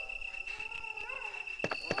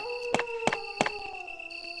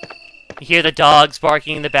 You hear the dogs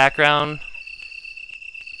barking in the background.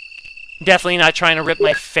 Definitely not trying to rip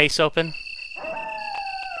my face open.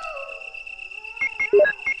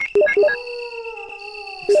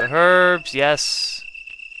 Mix the herbs, yes.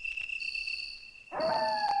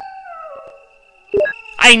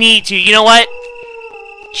 I need to, you know what?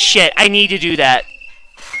 Shit, I need to do that.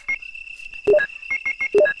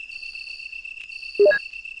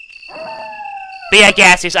 But yeah,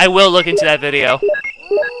 Gaseous, I will look into that video.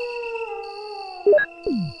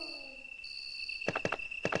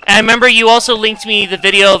 And I remember you also linked me the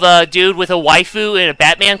video of a dude with a waifu in a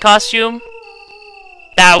Batman costume.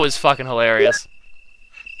 That was fucking hilarious.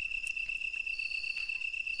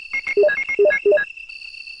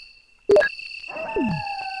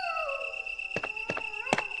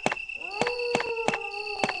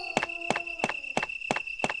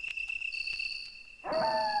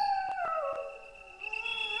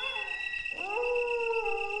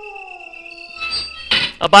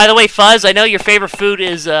 Oh, by the way, Fuzz, I know your favorite food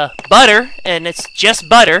is butter, and it's just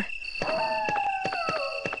butter.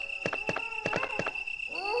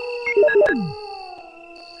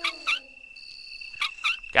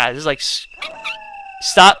 God, this is like...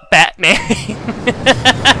 Stop Batman.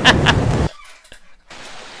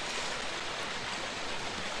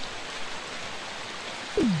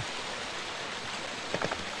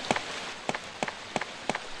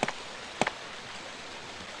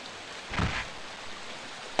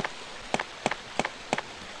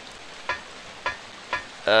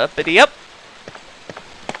 Uppity up.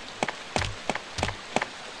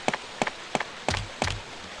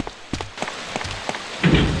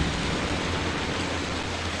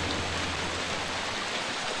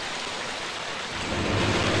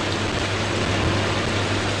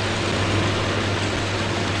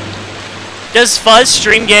 Does Fuzz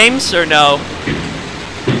stream games or no?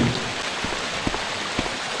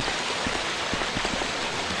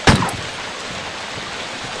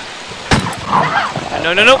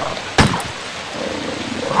 No, no, no.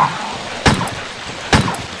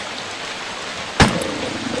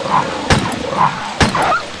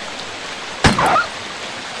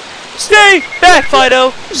 Stay back,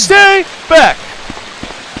 Fido! Stay back!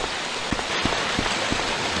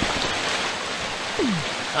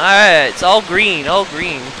 Alright, it's all green, all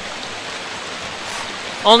green.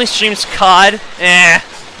 Only streams COD? Eh.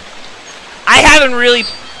 I haven't really...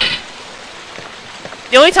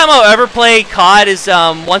 The only time I'll ever play COD is,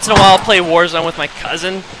 once in a while I'll play Warzone with my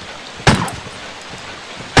cousin.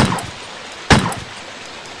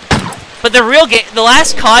 But the real game, the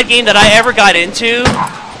last COD game that I ever got into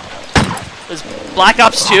was Black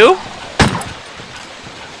Ops 2.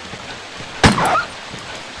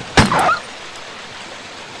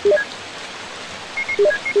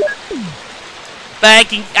 But I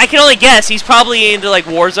can only guess. He's probably into like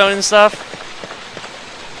Warzone and stuff.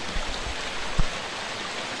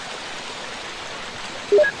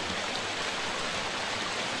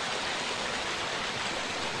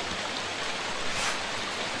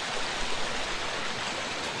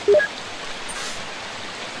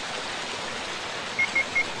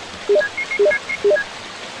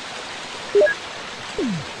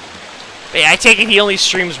 But yeah, I take it he only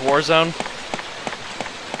streams Warzone.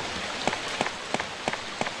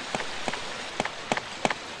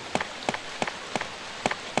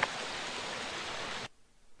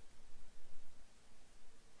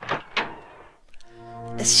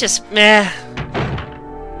 It's just meh.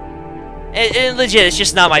 Legit, it's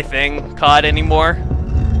just not my thing, COD anymore.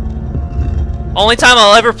 Only time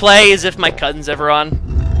I'll ever play is if my cousin's ever on.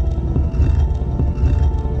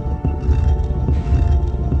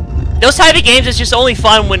 Those type of games is just only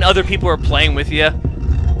fun when other people are playing with you.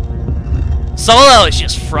 Solo is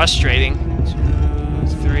just frustrating. 2,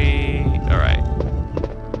 3, alright.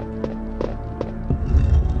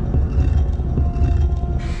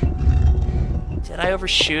 Did I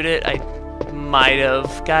overshoot it? I might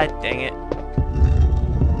have. God dang it.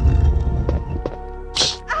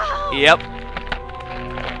 Yep.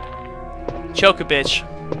 Choke a bitch.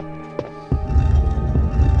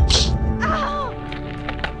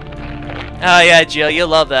 Oh yeah, Jill, you'll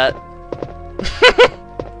love that.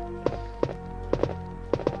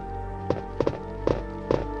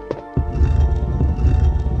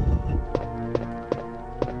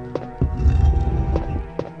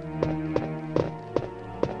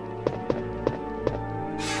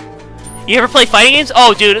 You ever play fighting games?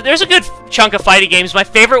 Oh, dude, there's a good chunk of fighting games. My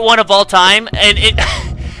favorite one of all time, and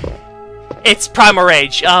it's Primal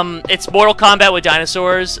Rage. It's Mortal Kombat with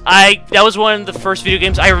dinosaurs. That was one of the first video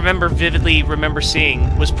games I vividly remember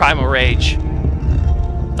seeing was Primal Rage.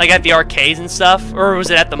 Like at the arcades and stuff, or was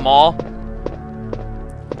it at the mall?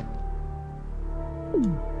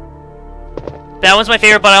 That one's my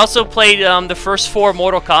favorite, but I also played the first 4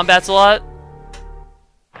 Mortal Kombats a lot.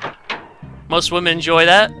 Most women enjoy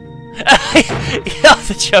that. Yeah,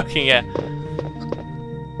 the joking, yeah.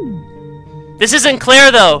 This isn't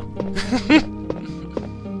Claire, though.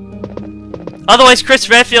 Otherwise, Chris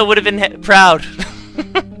Redfield would have been proud.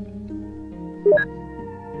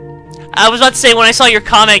 I was about to say, when I saw your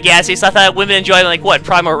comment, Gassy, so I thought women enjoy, like, what,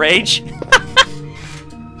 Primal Rage?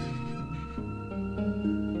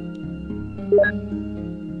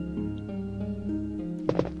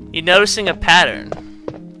 You noticing a pattern?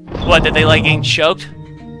 What, did they like getting choked?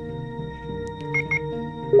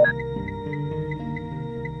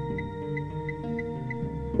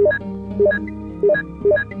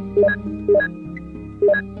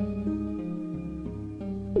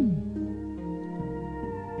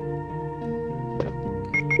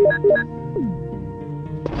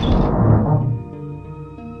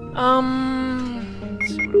 Let's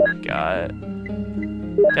see what we got.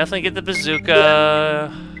 Definitely get the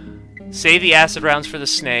bazooka. Save the acid rounds for the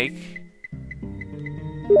snake.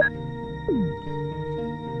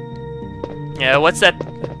 Yeah, what's that?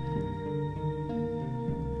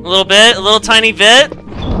 A little bit? A little tiny bit?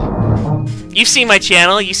 You've seen my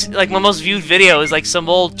channel. You see, like, my most viewed video is like some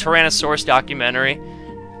old Tyrannosaurus documentary.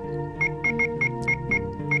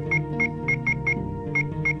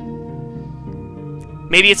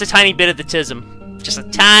 Maybe it's a tiny bit of the tism. Just a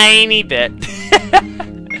tiny bit.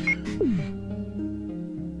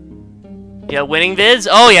 Yeah, winning vids?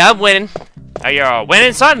 Oh yeah, I'm winning. Oh, you're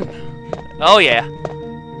winning, son? Oh yeah.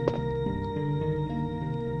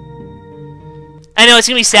 I know it's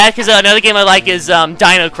gonna be sad because another game I like is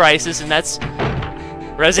Dino Crisis, and that's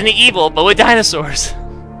Resident Evil, but with dinosaurs.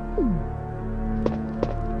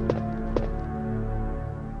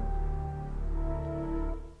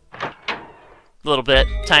 A little bit,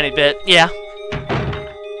 tiny bit, yeah.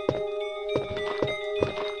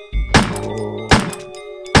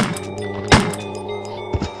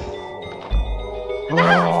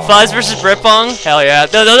 Fuzz versus Britbong? Hell yeah.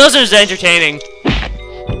 Those are entertaining.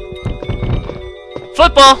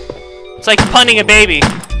 Football! It's like punting a baby.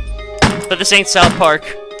 But this ain't South Park.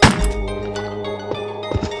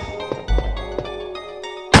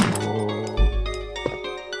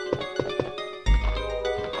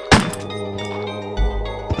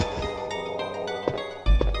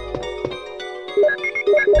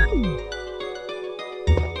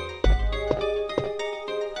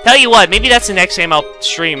 Tell you what, maybe that's the next game I'll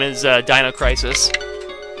stream is Dino Crisis.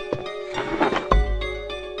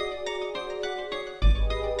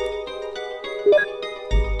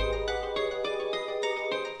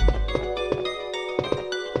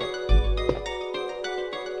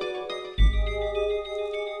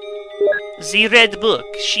 The red book.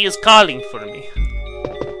 She is calling for me.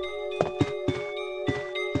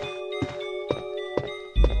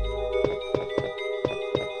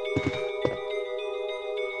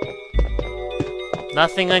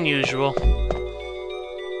 Nothing unusual.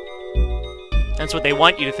 That's what they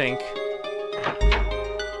want you to think.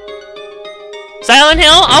 Silent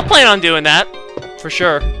Hill? I'll plan on doing that. For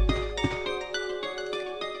sure.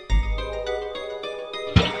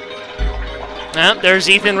 There's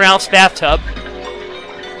Ethan Ralph's bathtub.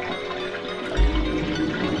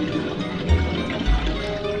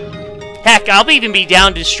 Heck, I'll even be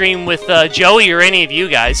down to stream with Joey or any of you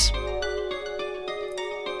guys.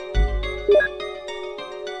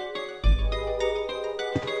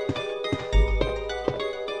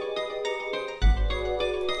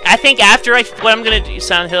 I think after what I'm gonna do,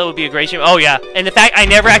 Silent Hill would be a great game. Oh yeah, and the fact I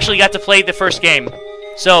never actually got to play the first game,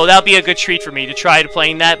 so that'll be a good treat for me to try to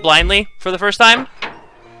playing that blindly for the first time.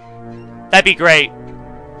 That'd be great.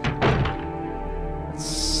 Let's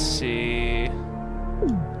see.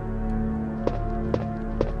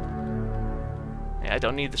 Yeah, I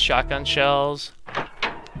don't need the shotgun shells.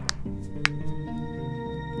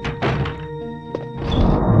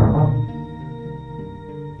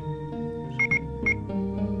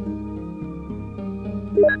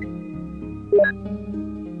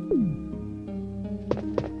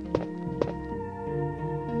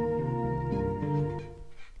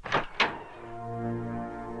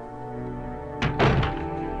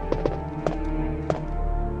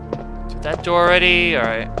 That door already?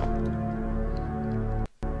 Alright.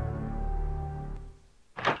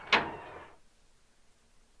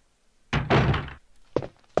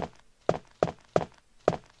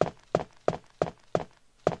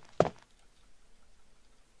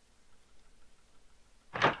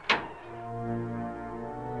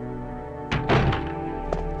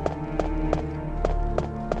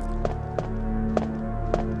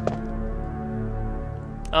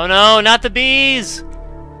 Oh no, not the bees!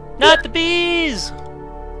 Not the bees!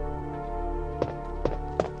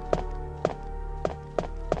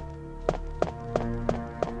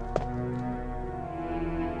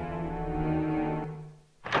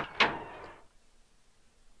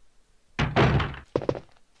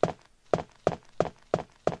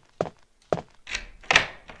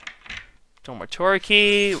 Dormitory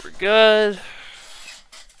key, we're good.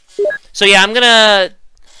 So yeah, I'm gonna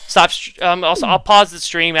stop. Also, I'll pause the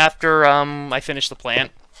stream after I finish the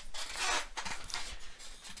plant.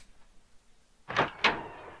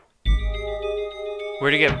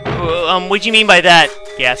 Where'd it get? What do you mean by that,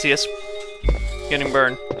 Gaseous? Getting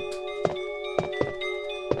burned.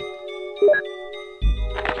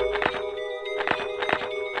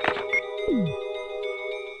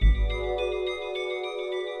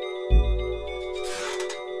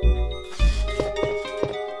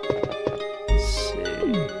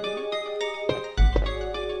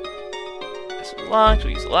 Locked.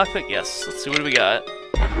 We use the lockpick. Yes. Let's see what do we got.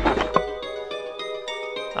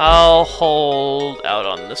 I'll hold out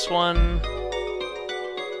on this one.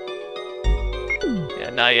 Yeah,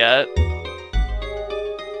 not yet.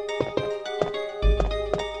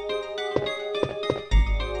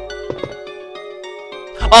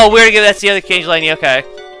 Oh, weird. That's the other cage line. Okay.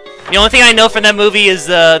 The only thing I know from that movie is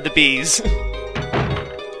the bees.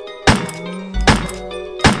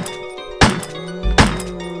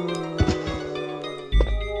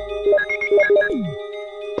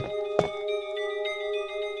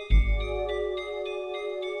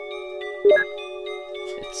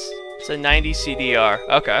 It's a 90 CDR.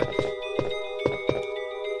 Okay.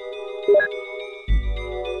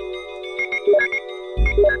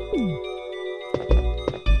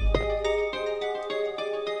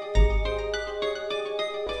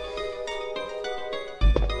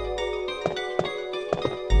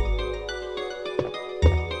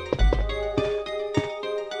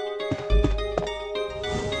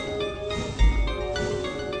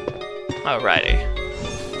 Alrighty.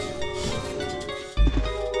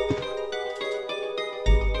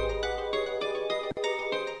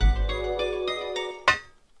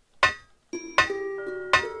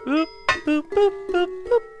 Boop, boop, boop, boop,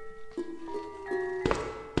 boop.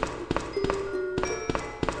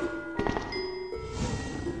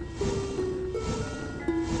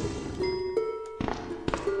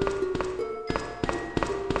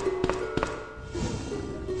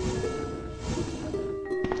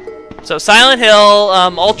 So Silent Hill,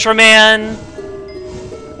 Ultraman.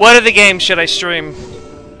 What other games should I stream?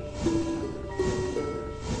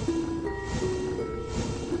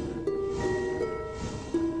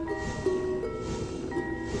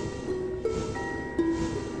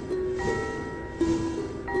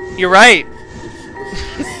 You're right.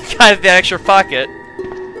 I have the extra pocket.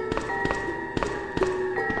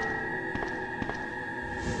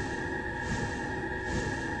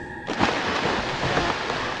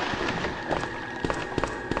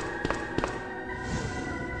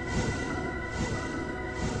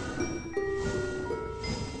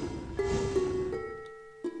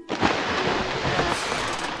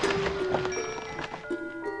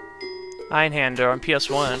 Nine-hander on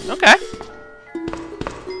PS1. Okay.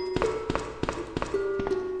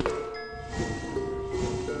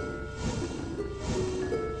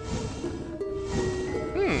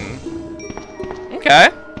 Okay.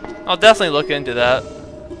 I'll definitely look into that.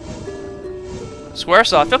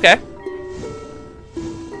 Squaresoft, okay.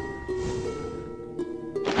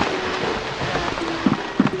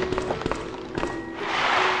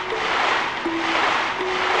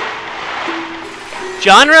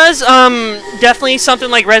 Genres, definitely something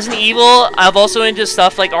like Resident Evil. I'm also into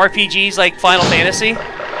stuff like RPGs like Final Fantasy.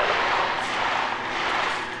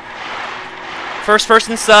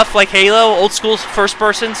 First-person stuff like Halo, old school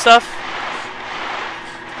first-person stuff.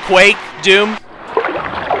 Quake, Doom.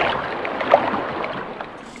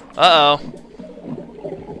 Uh-oh.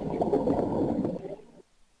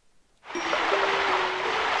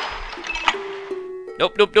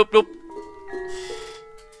 Nope, nope, nope, nope.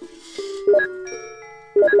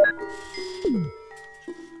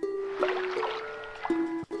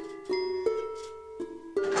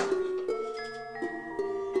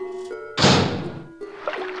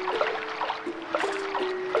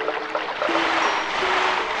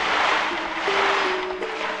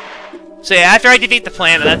 So yeah, after I defeat the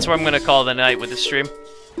planet, that's where I'm gonna call the night with the stream.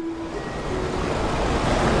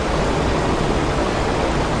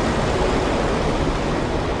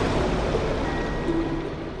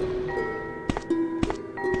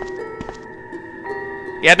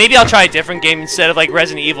 Yeah, maybe I'll try a different game instead of like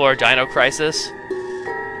Resident Evil or Dino Crisis.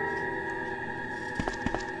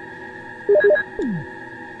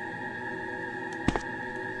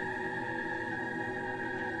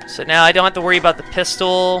 So now I don't have to worry about the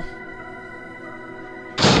pistol.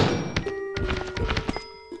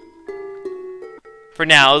 For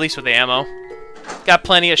now, at least with the ammo. Got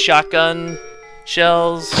plenty of shotgun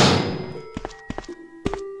shells.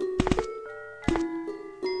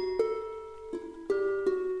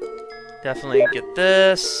 Definitely get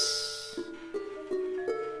this.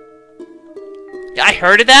 Yeah, I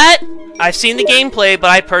heard of that. I've seen the gameplay, but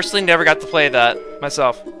I personally never got to play that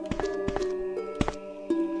myself.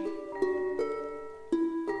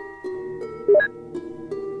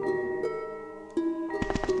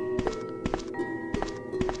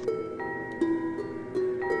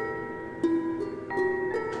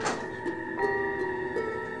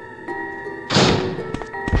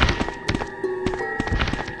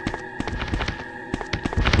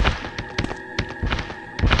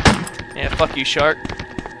 Fuck you, Shark.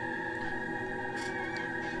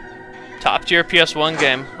 Top tier PS1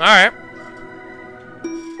 game. Alright.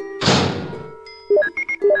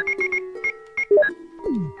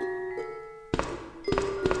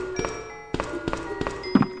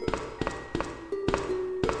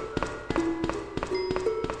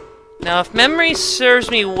 Now, if memory serves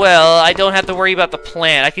me well, I don't have to worry about the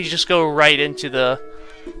plan. I can just go right into the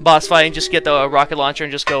boss fight and just get the rocket launcher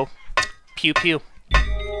and just go pew pew.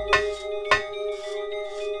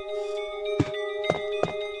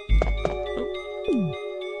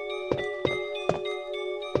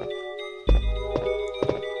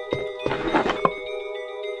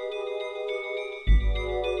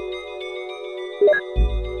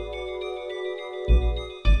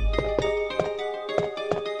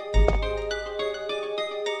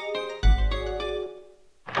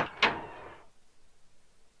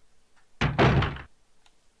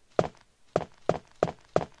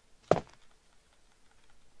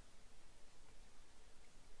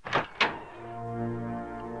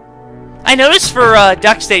 I noticed for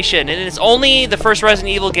DuckStation, and it's only the first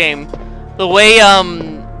Resident Evil game, the way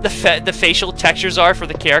the facial textures are for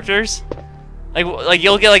the characters, like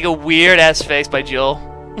you'll get like a weird ass face by Jill.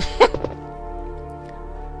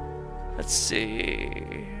 Let's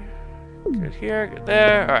see, good here, good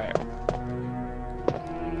there. All right,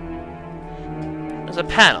 there's a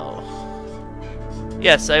panel.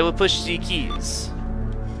 Yes, I will push the keys.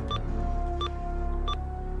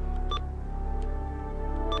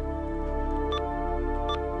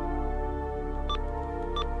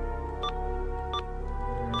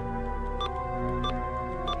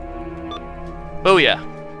 Booyah.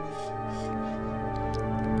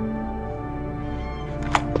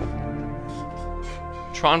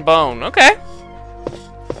 Trombone, okay.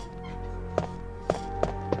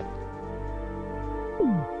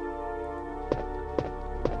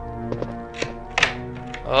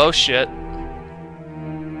 Oh shit.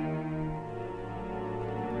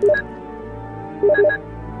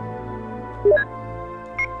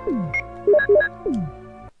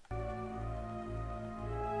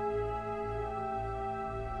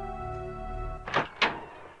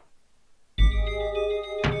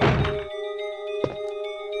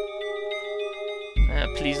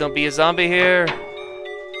 Please don't be a zombie here.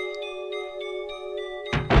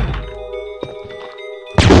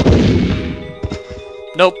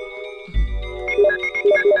 Nope.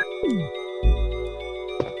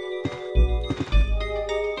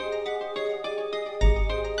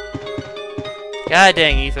 God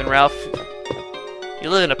dang, Ethan Ralph. You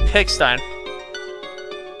live in a pigsty.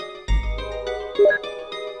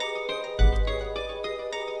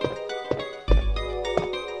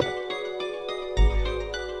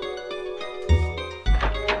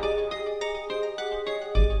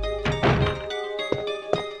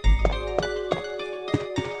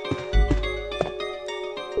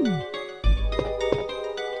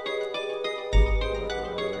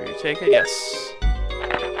 Take it? Yes.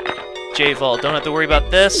 J-Vault. Don't have to worry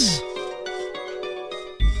about this.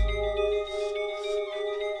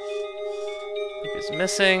 Is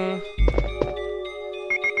missing.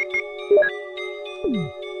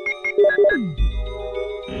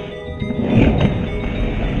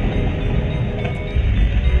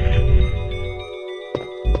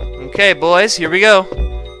 Okay, boys, here we go.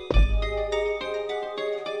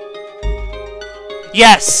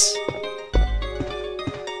 Yes!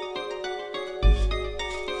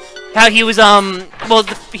 How he was, well,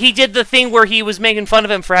 he did the thing where he was making fun of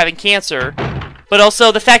him for having cancer. But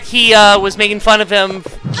also the fact he, was making fun of him...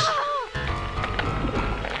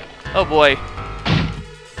 Oh boy.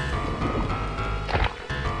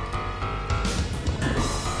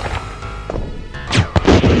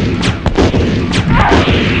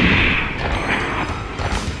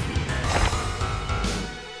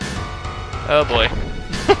 Oh boy.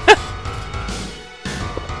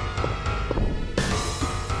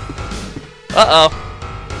 Uh-oh.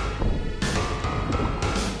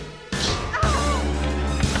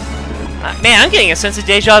 Man, I'm getting a sense of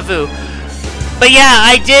deja vu. But yeah,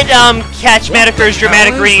 I did catch Metacritic's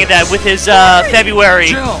dramatic reading of that with his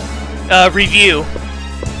February review.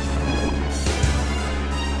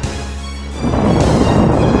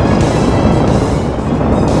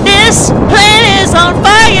 This planet is on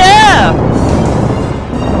fire!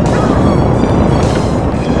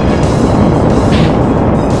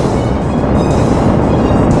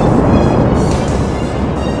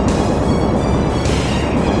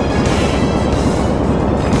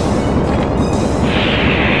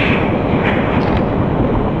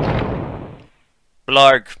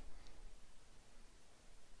 Blarg.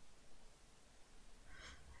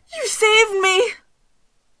 You saved me!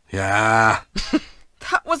 Yeah.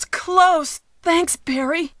 That was close. Thanks,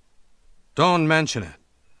 Barry. Don't mention it.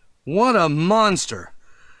 What a monster.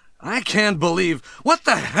 I can't believe... What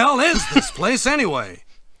the hell is this place anyway?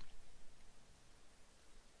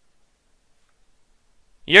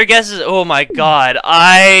 Your guess is... Oh my god.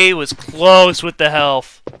 I was close with the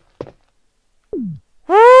health.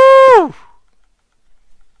 Woo!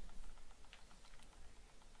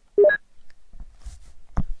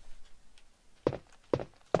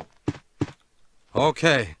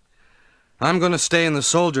 Okay. I'm gonna stay in the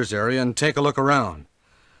soldiers area and take a look around.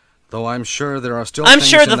 Though I'm sure there are still I'm things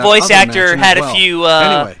sure in the that voice other actor mansion had as a well. few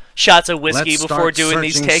Anyway, shots of whiskey let's before start doing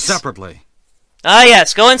these searching takes. separately. Ah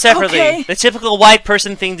yes, go in separately. Okay. The typical white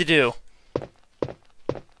person thing to do.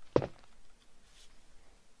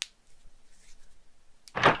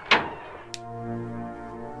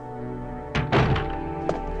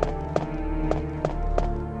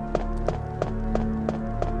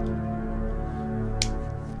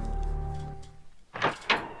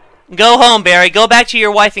 Go home, Barry. Go back to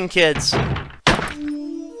your wife and kids.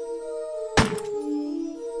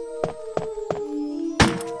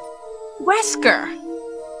 Wesker.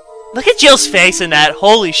 Look at Jill's face in that.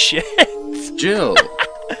 Holy shit. Jill.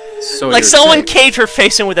 So Like you're someone sick. caved her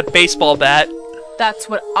face in with a baseball bat. That's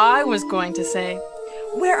what I was going to say.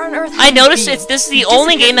 Where on earth? I have you noticed been? this is the You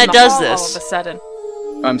only disappeared game that from the does hall this. All of a sudden.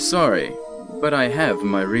 I'm sorry, but I have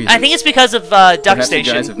my reasons. I think it's because of Perhaps you guys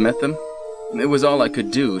DuckStation. have met them? It was all I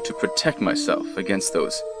could do to protect myself against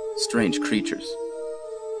those strange creatures.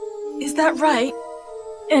 Is that right?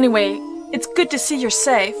 Anyway, it's good to see you're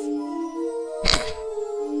safe.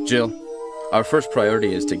 Jill, our first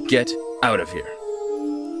priority is to get out of here.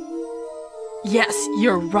 Yes,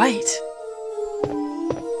 you're right.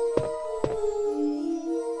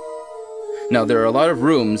 Now, there are a lot of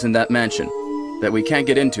rooms in that mansion that we can't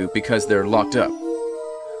get into because they're locked up.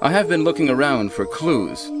 I have been looking around for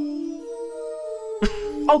clues.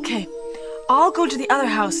 Okay, I'll go to the other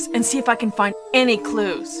house and see if I can find any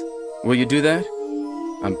clues. Will you do that?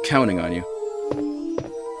 I'm counting on you.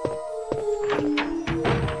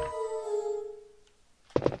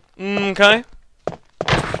 Okay.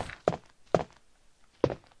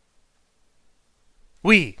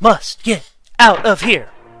 We must get out of here,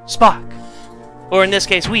 Spock. Or in this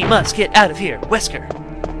case, we must get out of here, Wesker.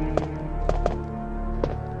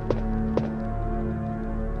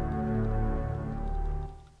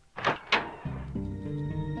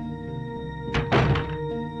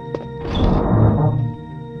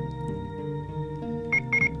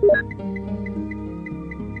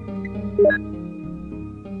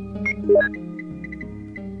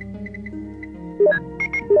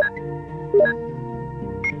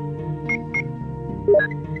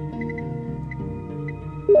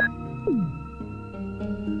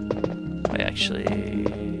 Actually,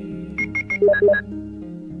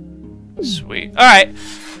 sweet. All right.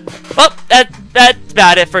 Well, that's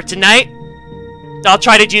about it for tonight. I'll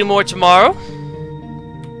try to do more tomorrow.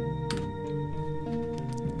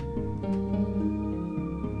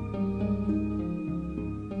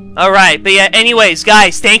 All right, but yeah. Anyways,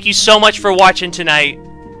 guys, thank you so much for watching tonight.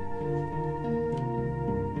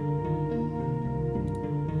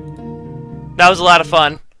 That was a lot of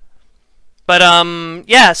fun. But,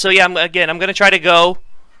 yeah, so yeah, I'm gonna try to go,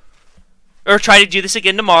 or try to do this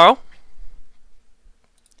again tomorrow.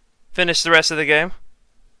 Finish the rest of the game.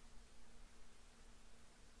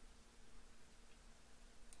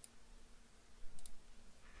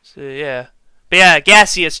 So, yeah. But yeah,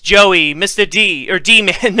 Gaseous, Joey, Mr. D, or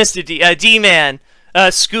D-Man, Mr. D, D-Man,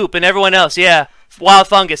 Scoop, and everyone else, yeah. Wild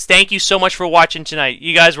Fungus, thank you so much for watching tonight.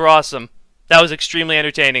 You guys were awesome. That was extremely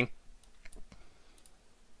entertaining.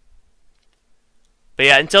 But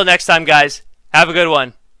yeah, until next time, guys, have a good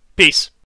one. Peace.